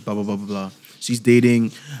okay. Blah blah blah blah blah. She's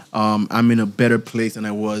dating. I'm in a better place than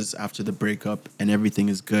I was after the breakup, and everything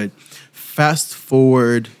is good. Fast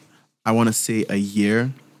forward, I want to say a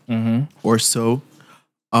year or so.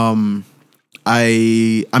 I'm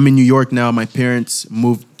in New York now. My parents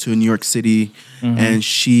moved to New York City, and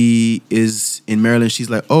she is in Maryland. She's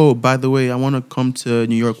like, oh, by the way, I want to come to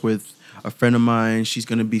New York with a friend of mine. She's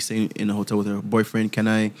going to be staying in a hotel with her boyfriend. Can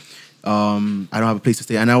I don't have a place to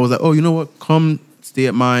stay. And I was like, oh, you know what? Come stay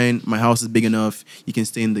at mine. My house is big enough. You can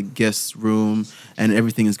stay in the guest room and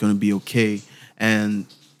everything is going to be okay. And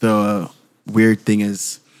the weird thing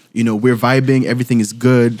is, we're vibing. Everything is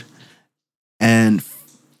good. And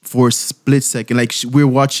for a split second, like we're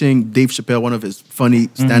watching Dave Chappelle, one of his funny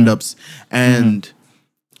stand-ups, and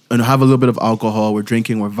have a little bit of alcohol. We're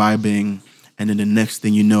drinking, we're vibing. And then the next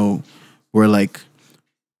thing you know, we're like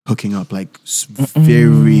hooking up, like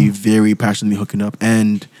very, very passionately hooking up.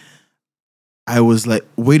 And I was like,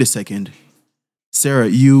 wait a second, Sarah,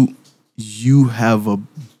 you have a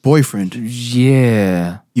boyfriend.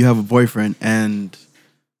 Yeah. You have a boyfriend. And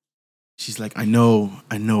she's like, I know,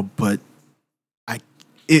 but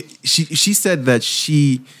she said that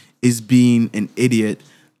she is being an idiot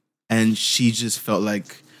and she just felt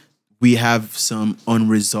like we have some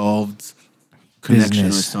unresolved connection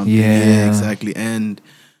or something. Yeah, exactly. And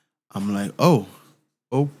I'm like, oh,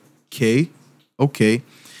 okay.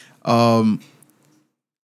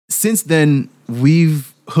 since then,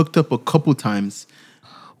 we've hooked up a couple times.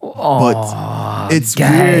 But it's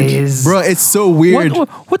weird, guys. bro. It's so weird.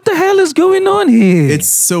 What the hell is going on here? It's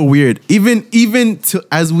so weird. Even to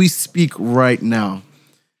as we speak right now,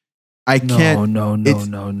 I can't. No.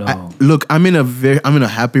 Look, I'm in a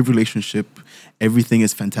happy relationship. Everything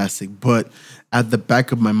is fantastic, but at the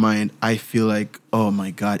back of my mind, I feel like, oh my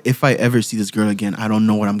God, if I ever see this girl again, I don't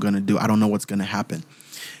know what I'm gonna do. I don't know what's gonna happen.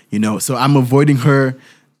 So I'm avoiding her.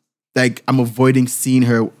 Like, I'm avoiding seeing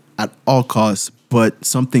her at all costs. But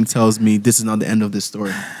something tells me this is not the end of this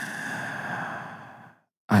story.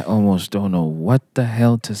 I almost don't know what the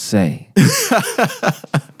hell to say.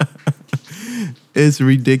 It's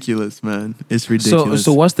ridiculous, man. It's ridiculous.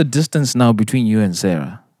 So what's the distance now between you and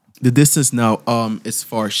Sarah? The distance now is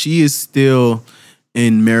far. She is still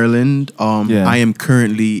in Maryland. I am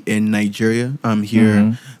currently in Nigeria. I'm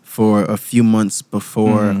here for a few months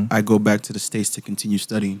before I go back to the States to continue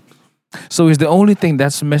studying. So is the only thing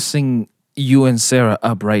that's messing you and Sarah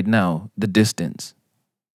up right now the distance?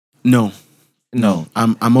 No.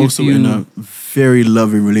 I'm also in a very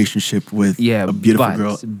loving relationship with a beautiful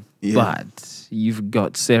girl. Yeah. But you've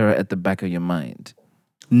got Sarah at the back of your mind.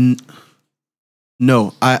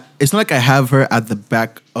 No, it's not like I have her at the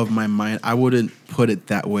back of my mind. I wouldn't put it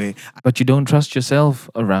that way. But you don't trust yourself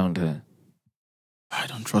around her. I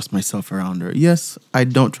don't trust myself around her. Yes, I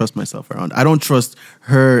don't trust myself around her. I don't trust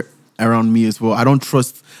her around me as well. I don't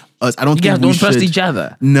trust us. I don't You think guys we don't should. trust each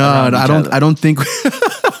other. No, I don't think.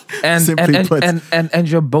 Simply put. And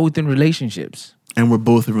you're both in relationships. And we're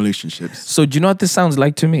both in relationships. So do you know what this sounds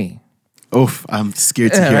like to me? Oof, I'm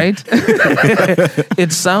scared to hear. Right?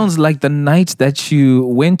 It sounds like the night that you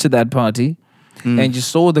went to that party and you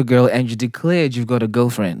saw the girl and you declared you've got a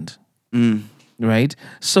girlfriend. Right?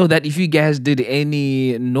 So that if you guys did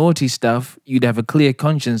any naughty stuff, you'd have a clear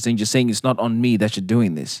conscience and you're saying it's not on me that you're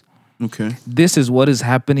doing this. Okay. This is what is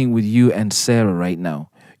happening with you and Sarah right now.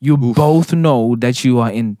 You both know that you are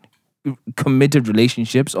in committed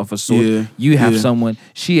relationships of a sort. Yeah, You have someone,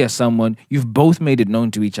 she has someone. You've both made it known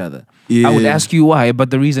to each other. Yeah. I would ask you why, but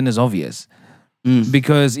the reason is obvious.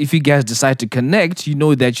 Because if you guys decide to connect, you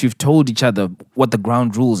know that you've told each other what the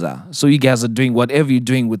ground rules are. So you guys are doing whatever you're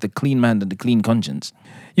doing with the clean mind and the clean conscience.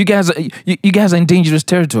 You guys are in dangerous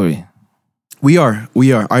territory. We are.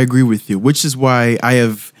 I agree with you, which is why I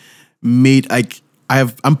have made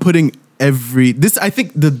I'm putting this. I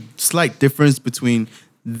think the slight difference between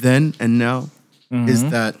then and now is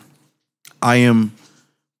that I am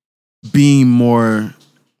being more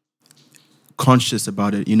conscious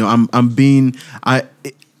about it.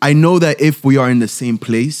 I know that if we are in the same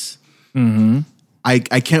place, I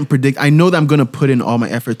can't predict. I know that I'm gonna put in all my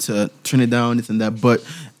effort to turn it down, this and that, but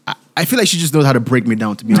I feel like she just knows how to break me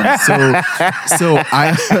down, to be honest. So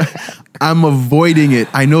I'm avoiding it.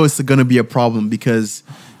 I know it's gonna be a problem because,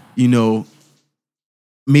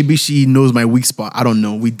 maybe she knows my weak spot. I don't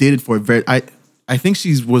know. We dated for I think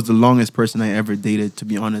she was the longest person I ever dated, to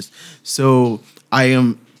be honest. So I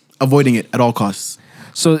am avoiding it at all costs.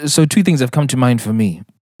 So two things have come to mind for me.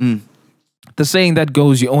 The saying that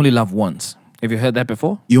goes, you only love once. Have you heard that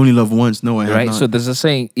before? You only love once. No, I have not. So there's a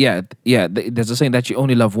saying, there's a saying that you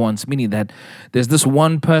only love once, meaning that there's this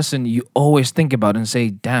one person you always think about and say,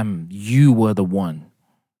 damn, you were the one,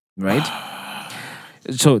 right?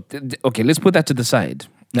 So, okay, let's put that to the side.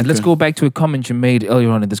 And let's go back to a comment you made earlier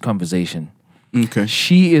on in this conversation. Okay.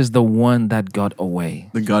 She is the one that got away.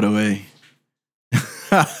 That got away.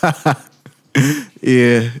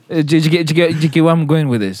 Yeah. Did you get where I'm going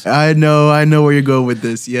with this? I know where you're going with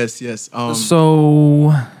this. Yes.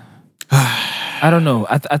 So, I don't know.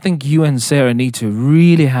 I think you and Sarah need to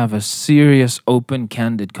really have a serious, open,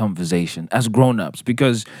 candid conversation as grown-ups,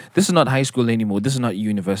 because this is not high school anymore. This is not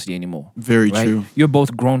university anymore. Very right? true. You're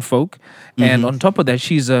both grown folk, and on top of that,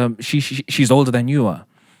 she's older than you are.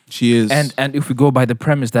 She is. And if we go by the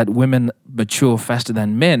premise that women mature faster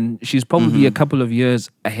than men, she's probably a couple of years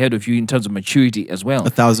ahead of you in terms of maturity as well.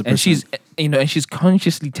 1,000%. And she's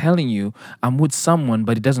consciously telling you, I'm with someone,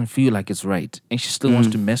 but it doesn't feel like it's right. And she still wants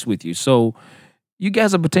to mess with you. So you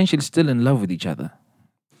guys are potentially still in love with each other.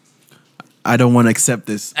 I don't want to accept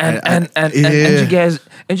this. And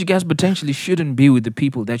you guys potentially shouldn't be with the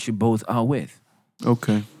people that you both are with.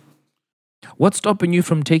 Okay. What's stopping you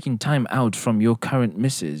from taking time out from your current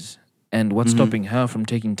missus? And what's stopping her from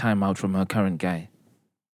taking time out from her current guy?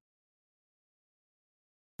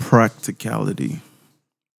 Practicality.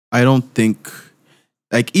 I don't think,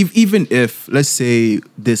 even if, let's say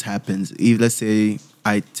this happens, let's say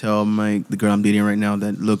I tell the girl I'm dating right now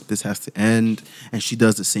that, look, this has to end, and she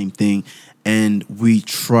does the same thing, and we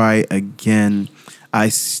try again, I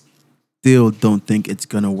still don't think it's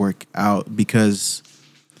gonna work out because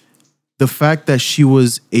the fact that she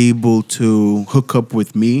was able to hook up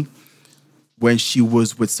with me when she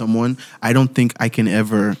was with someone, I don't think I can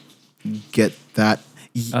ever get that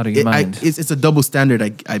Out of your mind. It's a double standard,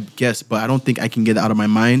 I guess, but I don't think I can get it out of my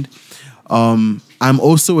mind. I'm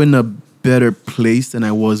also in a better place than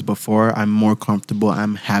I was before. I'm more comfortable.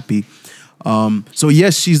 I'm happy. So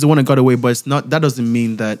yes, she's the one that got away, but it's not. That doesn't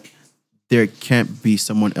mean that there can't be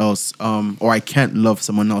someone else, or I can't love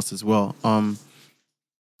someone else as well.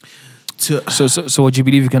 So would you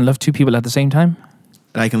believe you can love two people at the same time?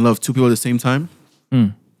 I can love two people at the same time.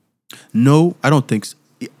 Mm. No, I don't think so.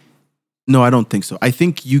 No, I don't think so. I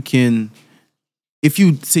think you can. If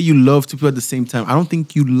you say you love two people at the same time, I don't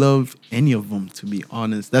think you love any of them. To be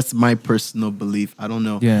honest, that's my personal belief. I don't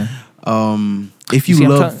know. Yeah. If you See,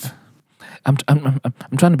 love. I'm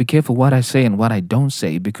trying to be careful what I say and what I don't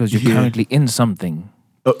say because you're Yeah. currently in something.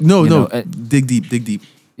 No, You no. know, dig deep.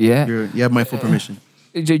 Yeah. You have my full permission.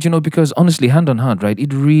 You know, because honestly, hand on heart, right?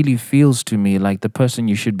 It really feels to me like the person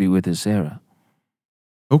you should be with is Sarah.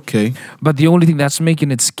 Okay. But the only thing that's making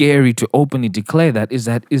it scary to openly declare that is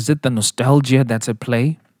it the nostalgia that's at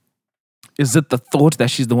play? Is it the thought that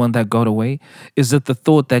she's the one that got away? Is it the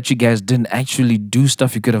thought that you guys didn't actually do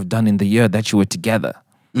stuff you could have done in the year that you were together?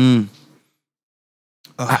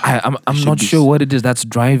 I'm not sure what it is that's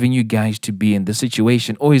driving you guys to be in this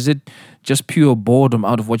situation. Or is it just pure boredom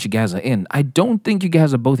out of what you guys are in? I don't think you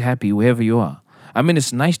guys are both happy wherever you are. I mean,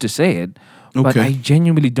 it's nice to say it, but Okay. I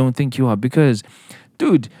genuinely don't think you are because,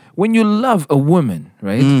 dude, when you love a woman,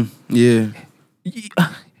 right? Yeah.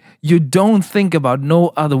 You don't think about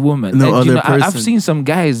no other woman. No And, other you know, I've person. seen some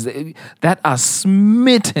guys that are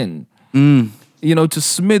smitten, you know, to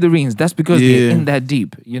smithereens. That's because they're Yeah. in that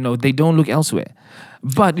deep. You know, they don't look elsewhere.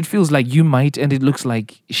 But it feels like you might, and it looks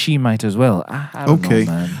like she might as well. I don't Okay.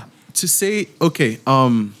 know, man. To say okay,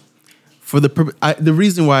 for the the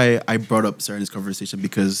reason why I brought up Sarah in this conversation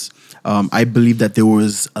because I believe that there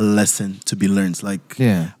was a lesson to be learned. Like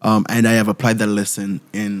Yeah. and I have applied that lesson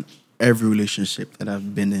in every relationship that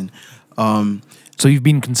I've been in. So you've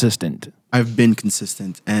been consistent. I've been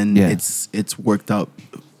consistent, and Yeah. it's worked out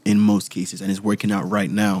in most cases, and it's working out right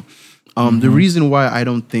now. The reason why I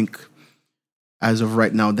don't think, as of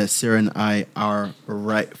right now, that Sarah and I are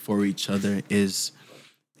right for each other is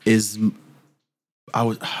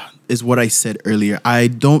what I said earlier. I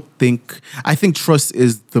think trust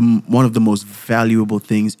is one of the most valuable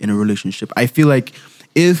things in a relationship. I feel like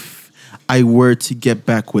if I were to get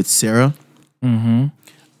back with Sarah,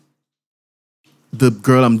 the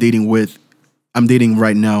girl I'm dating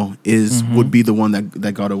right now would be the one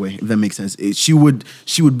that got away. If that makes sense. She would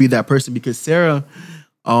be that person because Sarah,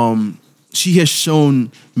 she has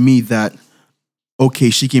shown me that okay,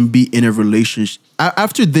 she can be in a relationship.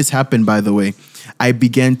 After this happened, by the way, I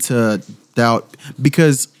began to doubt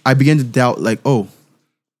like, oh,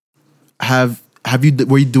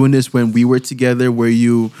 were you doing this when we were together? Were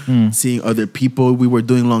you seeing other people? We were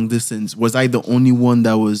doing long distance. Was I the only one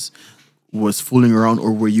that was fooling around,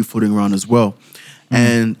 or were you fooling around as well?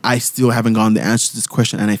 And I still haven't gotten the answer to this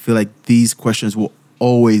question, and I feel like these questions will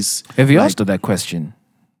always. Have you like, asked her that question?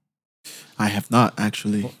 I have not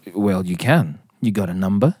actually. Well, you can. You got a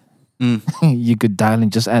number? You could dial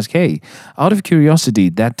and just ask, hey, out of curiosity,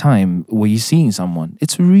 that time, were you seeing someone?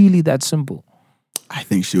 It's really that simple. I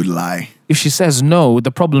think she would lie. If she says no, the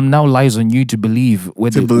problem now lies on you to believe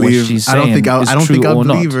whether what she's saying I don't think I'll or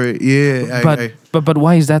believe not. her. Yeah, But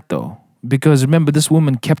why is that though? Because remember, this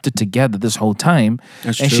woman kept it together this whole time,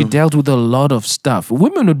 That's and she true. dealt with a lot of stuff.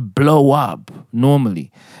 Women would blow up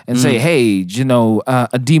normally and say, "Hey, you know,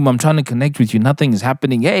 Adim, I'm trying to connect with you. Nothing is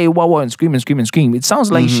happening. Hey, wow, and scream and scream and scream." It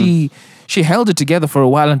sounds like she held it together for a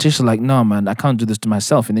while until she's like, "No, man, I can't do this to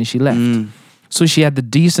myself," and then she left. So she had the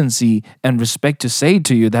decency and respect to say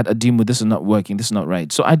to you that, Adim, this is not working. This is not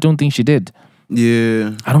right. So I don't think she did.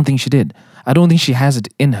 Yeah. I don't think she did. I don't think she has it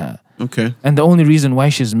in her. Okay. And the only reason why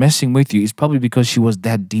she's messing with you is probably because she was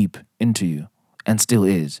that deep into you and still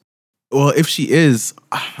is. Well, if she is,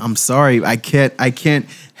 I'm sorry. I can't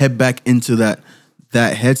head back into that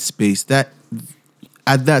headspace. That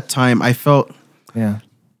at that time I felt Yeah.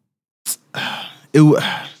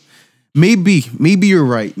 maybe you're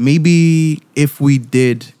right. Maybe if we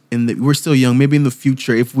did we're still young, maybe in the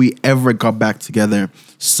future, if we ever got back together,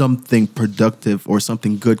 something productive or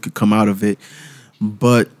something good could come out of it.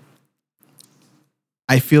 But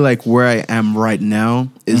I feel like where I am right now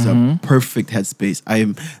is a perfect headspace. I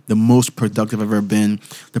am the most productive I've ever been.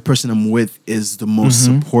 The person I'm with is the most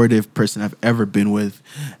supportive person I've ever been with.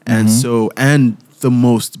 And and the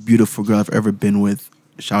most beautiful girl I've ever been with.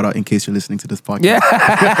 Shout out in case you're listening to this podcast. Yeah.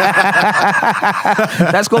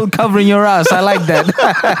 That's called covering your ass. I like that.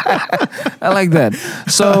 I like that.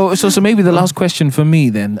 So maybe the last question for me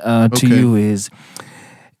then to Okay. you is,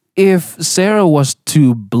 if Sarah was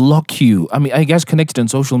to block you, I mean, are you guys connected on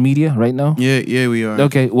social media right now? Yeah, we are.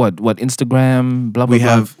 Okay, what? Instagram, blah, blah, We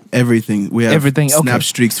blah. have everything. We have Everything, snap okay.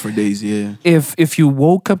 streaks for days, yeah. If you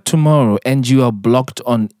woke up tomorrow and you are blocked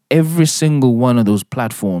on every single one of those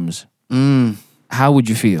platforms, how would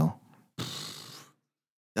you feel?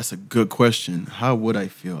 That's a good question. How would I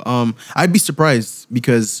feel? I'd be surprised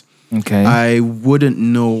because Okay. I wouldn't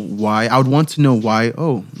know why. I would want to know why.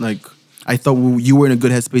 Oh, like I thought you were in a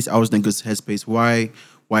good headspace. I was in a good headspace. Why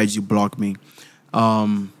did you block me?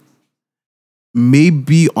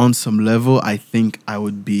 Maybe on some level, I think I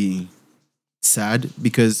would be sad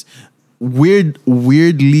because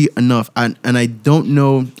weirdly enough, and I don't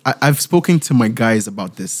know. I've spoken to my guys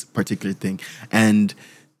about this particular thing, and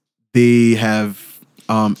they have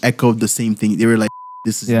echoed the same thing. They were like,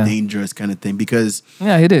 "This is Yeah. dangerous," kind of thing because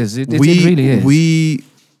Yeah, it is. It we really is.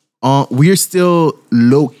 we're still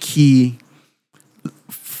low key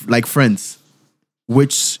like friends,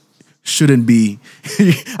 which shouldn't be.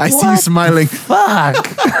 I see you smiling. Fuck.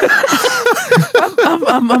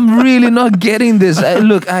 I'm really not getting this.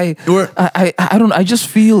 Look, I don't. I just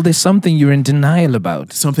feel there's something you're in denial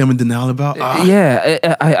about. Something I'm in denial about. Yeah,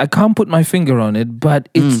 I can't put my finger on it, but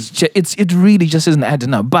it really just isn't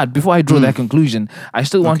adding up. But before I draw that conclusion, I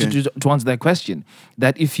still wanted Okay. to answer that question.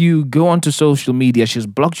 That if you go onto social media, she's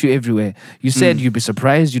blocked you everywhere. You said you'd be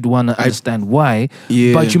surprised, you'd want to understand why,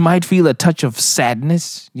 Yeah. but you might feel a touch of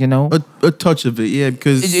sadness. You know, A touch of it, yeah,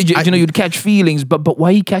 because you know, you'd catch feelings. But why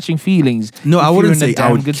are you catching feelings? no, if I you're wouldn't in a say I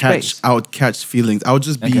damn would good catch. space? I would catch feelings. I would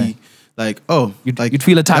just be Okay. like, oh, You'd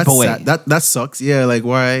feel a type that's of way. sad. That sucks. Yeah, like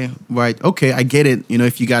why? Okay, I get it. You know,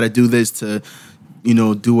 if you got to do this to, you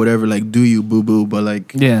know, do whatever, like do you boo boo, but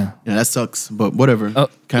like, Yeah. that sucks. But whatever. Oh,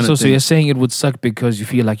 kind so of thing. you're saying it would suck because you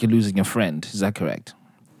feel like you're losing a friend. Is that correct?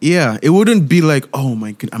 Yeah, it wouldn't be like, oh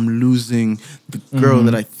my god, I'm losing the girl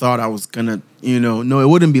that I thought I was gonna, you know. No, it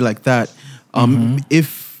wouldn't be like that.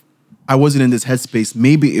 If I wasn't in this headspace,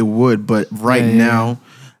 maybe it would, but right Yeah, yeah, now,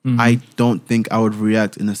 I don't think I would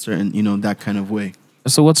react in a certain, you know, that kind of way.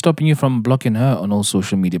 So what's stopping you from blocking her on all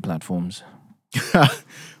social media platforms?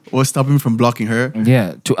 What's stopping me from blocking her?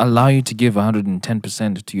 Yeah, to allow you to give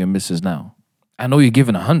 110% to your missus now. I know you're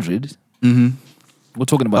giving 100. We're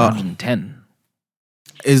talking about 110.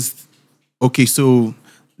 Is okay. So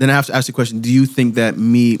then I have to ask the question: do you think that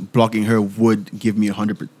me blocking her would give me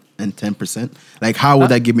 110%? Like, how would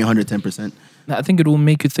that give me 110%? Now, I think it will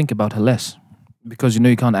make you think about her less because you know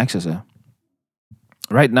you can't access her.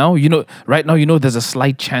 Right now, you know there's a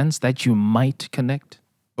slight chance that you might connect.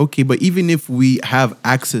 Okay, but even if we have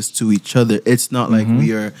access to each other, it's not like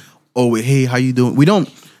we are, oh, hey, how you doing? We don't,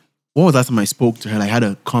 what was the last time I spoke to her? Like, I had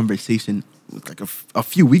a conversation like a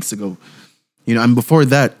few weeks ago, you know, and before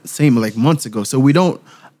that, same, like months ago. So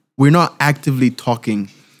we're not actively talking.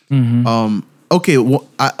 Okay, well,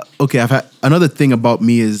 I've had, another thing about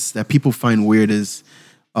me is that people find weird is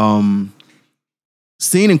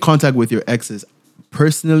staying in contact with your exes.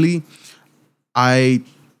 Personally, I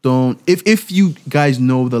don't. If you guys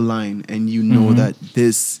know the line and you know that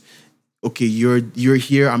this, okay, you're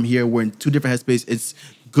here, I'm here, we're in two different headspaces. It's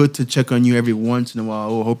good to check on you every once in a while.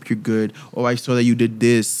 Oh, hope you're good. Oh, I saw that you did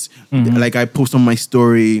this. Like I post on my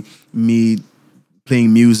story me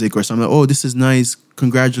playing music or something. Oh, this is nice.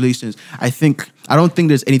 Congratulations. I don't think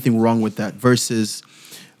there's anything wrong with that. Versus,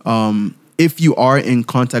 if you are in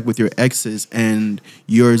contact with your exes and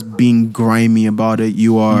you're being grimy about it,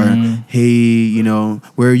 you are, hey, you know,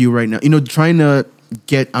 where are you right now? You know, trying to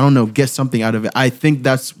get something out of it. I think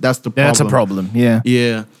that's the problem. That's a problem. Yeah.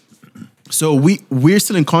 Yeah. So we're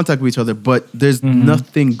still in contact with each other, but there's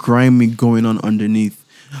nothing grimy going on underneath.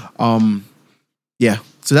 Yeah.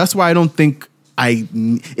 So that's why I don't think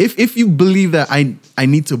if you believe that I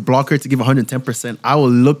need to block her to give 110%, I will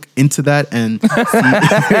look into that and see.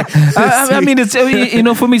 I mean, it's, you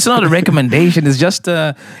know, for me, it's not a recommendation. It's just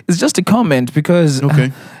a comment because,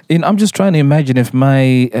 Okay. You know, I'm just trying to imagine if my.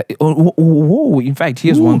 In fact,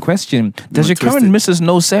 here's one question: does your current missus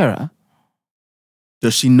know Sarah?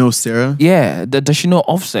 Does she know Sarah? Yeah. Does she know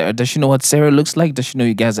of Sarah? Does she know what Sarah looks like? Does she know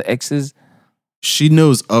you guys are exes? She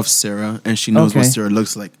knows of Sarah and she knows what Okay. Sarah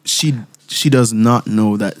looks like. She does not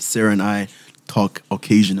know that Sarah and I talk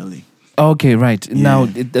occasionally. Okay, right. Now,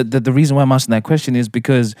 Yeah. the reason why I'm asking that question is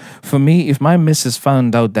because for me, if my missus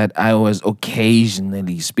found out that I was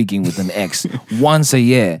occasionally speaking with an ex once a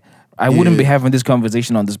year, I wouldn't be having this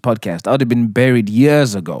conversation on this podcast. I would have been buried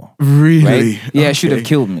years ago. Really? Right? Yeah, she should have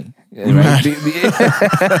killed me. Right?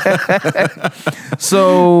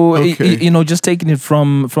 So Okay. just taking it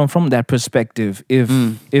from that perspective,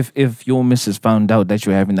 if your missus found out that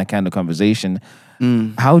you're having that kind of conversation,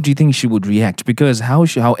 how do you think she would react? Because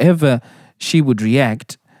however she would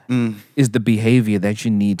react is the behavior that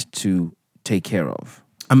you need to take care of.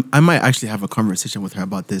 I might actually have a conversation with her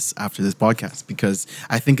about this after this podcast because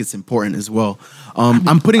I think it's important as well.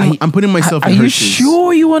 I'm putting myself in Are her you shoes.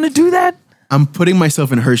 sure you want to do that? I'm putting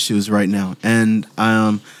myself in her shoes right now, and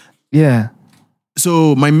Yeah.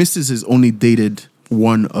 so my missus has only dated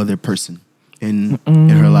one other person in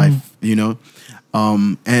her life, and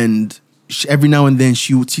every now and then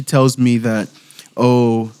she tells me that,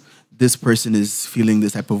 oh, this person is feeling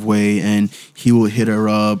this type of way, and he will hit her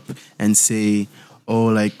up and say, oh,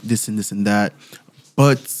 like this and this and that.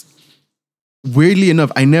 But weirdly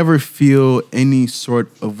enough, I never feel any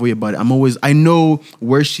sort of way about it. I know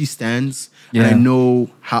where she stands, and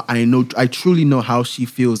I truly know how she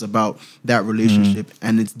feels about that relationship,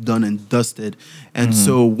 and it's done and dusted. And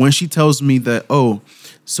so when she tells me that, oh,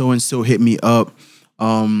 so and so hit me up,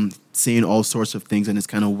 saying all sorts of things, and it's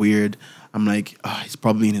kind of weird, I'm like, he's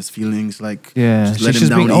probably in his feelings. Like, just let him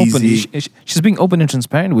down being easy. open. She's being open and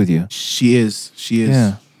transparent with you. She is.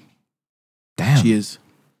 Yeah. Damn. She is.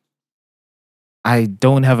 I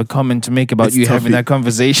don't have a comment to make about It's you tough. having that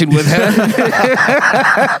conversation with her.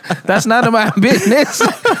 That's none of my business.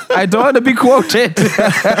 I don't want to be quoted.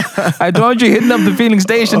 I don't want you hitting up the feeling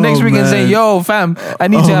station next week and saying, yo, fam, I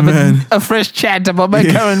need to have a fresh chat about my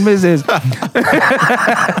current business. I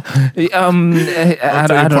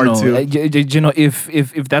don't know.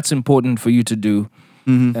 If that's important for you to do,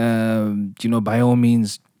 by all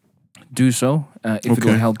means, do so. If it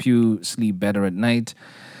will help you sleep better at night.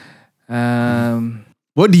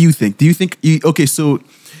 What do you think? Do you think so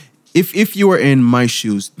if you were in my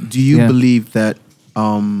shoes, do you believe that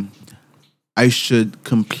I should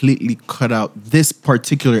completely cut out this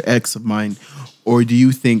particular ex of mine, or do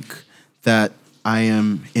you think that I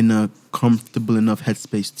am in a comfortable enough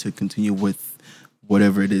headspace to continue with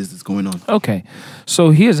whatever it is that's going on? Okay.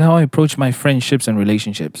 So here's how I approach my friendships and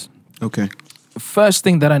relationships. Okay. First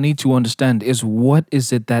thing that I need to understand is what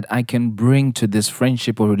is it that I can bring to this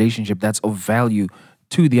friendship or relationship that's of value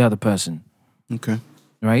to the other person, Okay.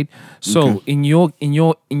 right? So in your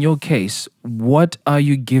case, what are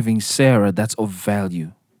you giving Sarah that's of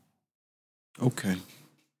value Okay.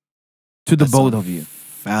 to the That's both of of you?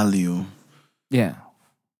 Value. Yeah.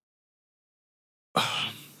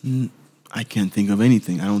 I can't think of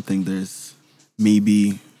anything. I don't think there's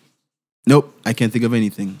maybe. Nope. I can't think of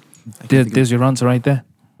anything. There's your answer right there.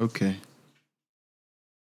 Okay.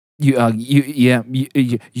 You are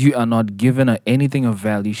not giving her anything of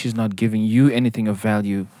value. She's not giving you anything of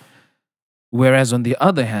value. Whereas on the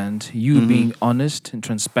other hand, you being honest and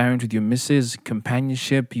transparent with your missus,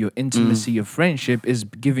 companionship, your intimacy, your friendship is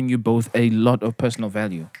giving you both a lot of personal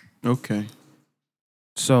value. Okay.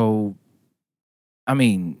 So, I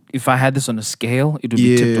mean, if I had this on a scale, it would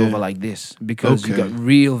be tipped over like this because you got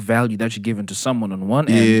real value that you're giving to someone on one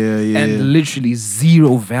end and literally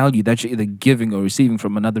zero value that you're either giving or receiving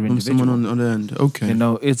from another individual. Someone on the end. Okay.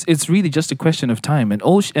 It's really just a question of time, and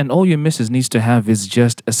all your missus needs to have is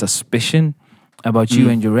just a suspicion about you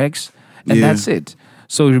and your ex, and that's it.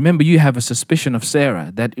 So remember, you have a suspicion of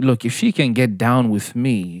Sarah that, look, if she can get down with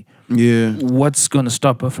me, what's going to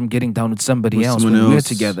stop her from getting down with somebody else when we're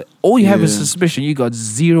together? All you have is suspicion. You got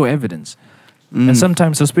zero evidence. And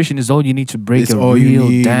sometimes suspicion is all you need to break a real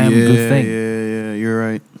damn good thing. Yeah, you're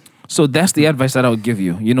right. So that's the advice that I would give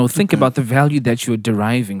you. Think about the value that you're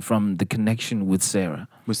deriving from the connection with Sarah.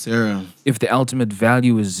 With Sarah. If the ultimate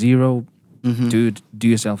value is zero, dude, do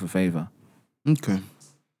yourself a favor. Okay.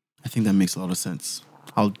 I think that makes a lot of sense.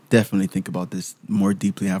 I'll definitely think about this more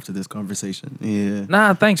deeply after this conversation. Yeah.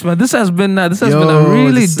 Nah, thanks, man. This has been a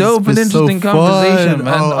really dope and interesting conversation,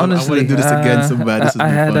 man. Honestly, I want to do this again so bad. This has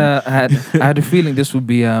been fun. I had a feeling this would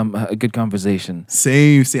be a good conversation.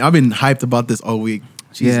 Same. I've been hyped about this all week.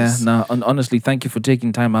 Jesus. Yeah, no, honestly, thank you for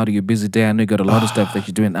taking time out of your busy day. I know you got a lot of stuff that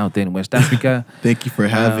you're doing out there in West Africa. Thank you for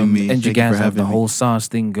having me. And you guys have the whole SARS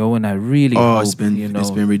thing going. I really hope, it's been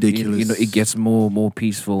ridiculous. It gets more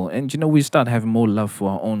peaceful. And, we start having more love for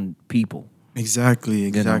our own people.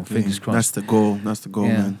 Exactly. Fingers crossed. That's the goal,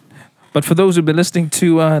 man. But for those who've been listening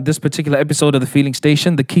to this particular episode of The Feeling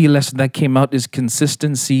Station, the key lesson that came out is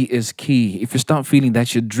consistency is key. If you start feeling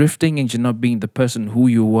that you're drifting and you're not being the person who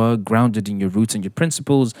you were, grounded in your roots and your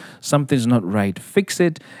principles, something's not right. Fix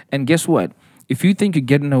it. And guess what? If you think you're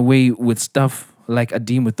getting away with stuff like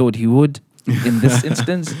Adema thought he would, In this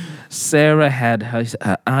instance, Sarah had her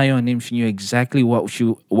eye on him. She knew exactly what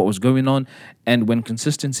was going on. And when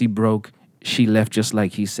consistency broke, she left just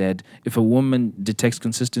like he said. If a woman detects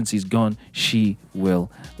consistency is gone, she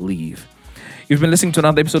will leave. You've been listening to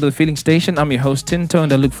another episode of The Feeling Station. I'm your host, Tinto,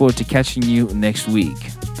 and I look forward to catching you next week.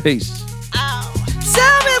 Peace.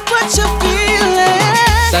 Tell me what you're feeling.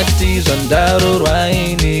 Satis on Daro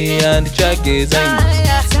Raini and Chake Zain.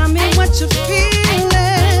 Tell me what you're feeling.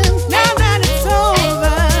 Now that it's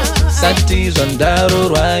over. Satis on Daro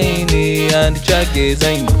Raini and Chake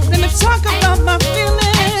Zain. Let me talk about my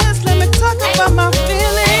feelings. Let me talk about my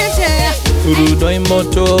feelings, yeah. Urudoi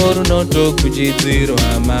motoru noto kujidziro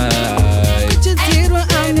amai. Kujidziro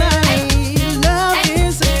amai. Love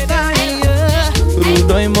is a fire.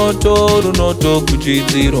 Urudoi motoru noto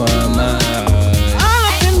kujidziro amai.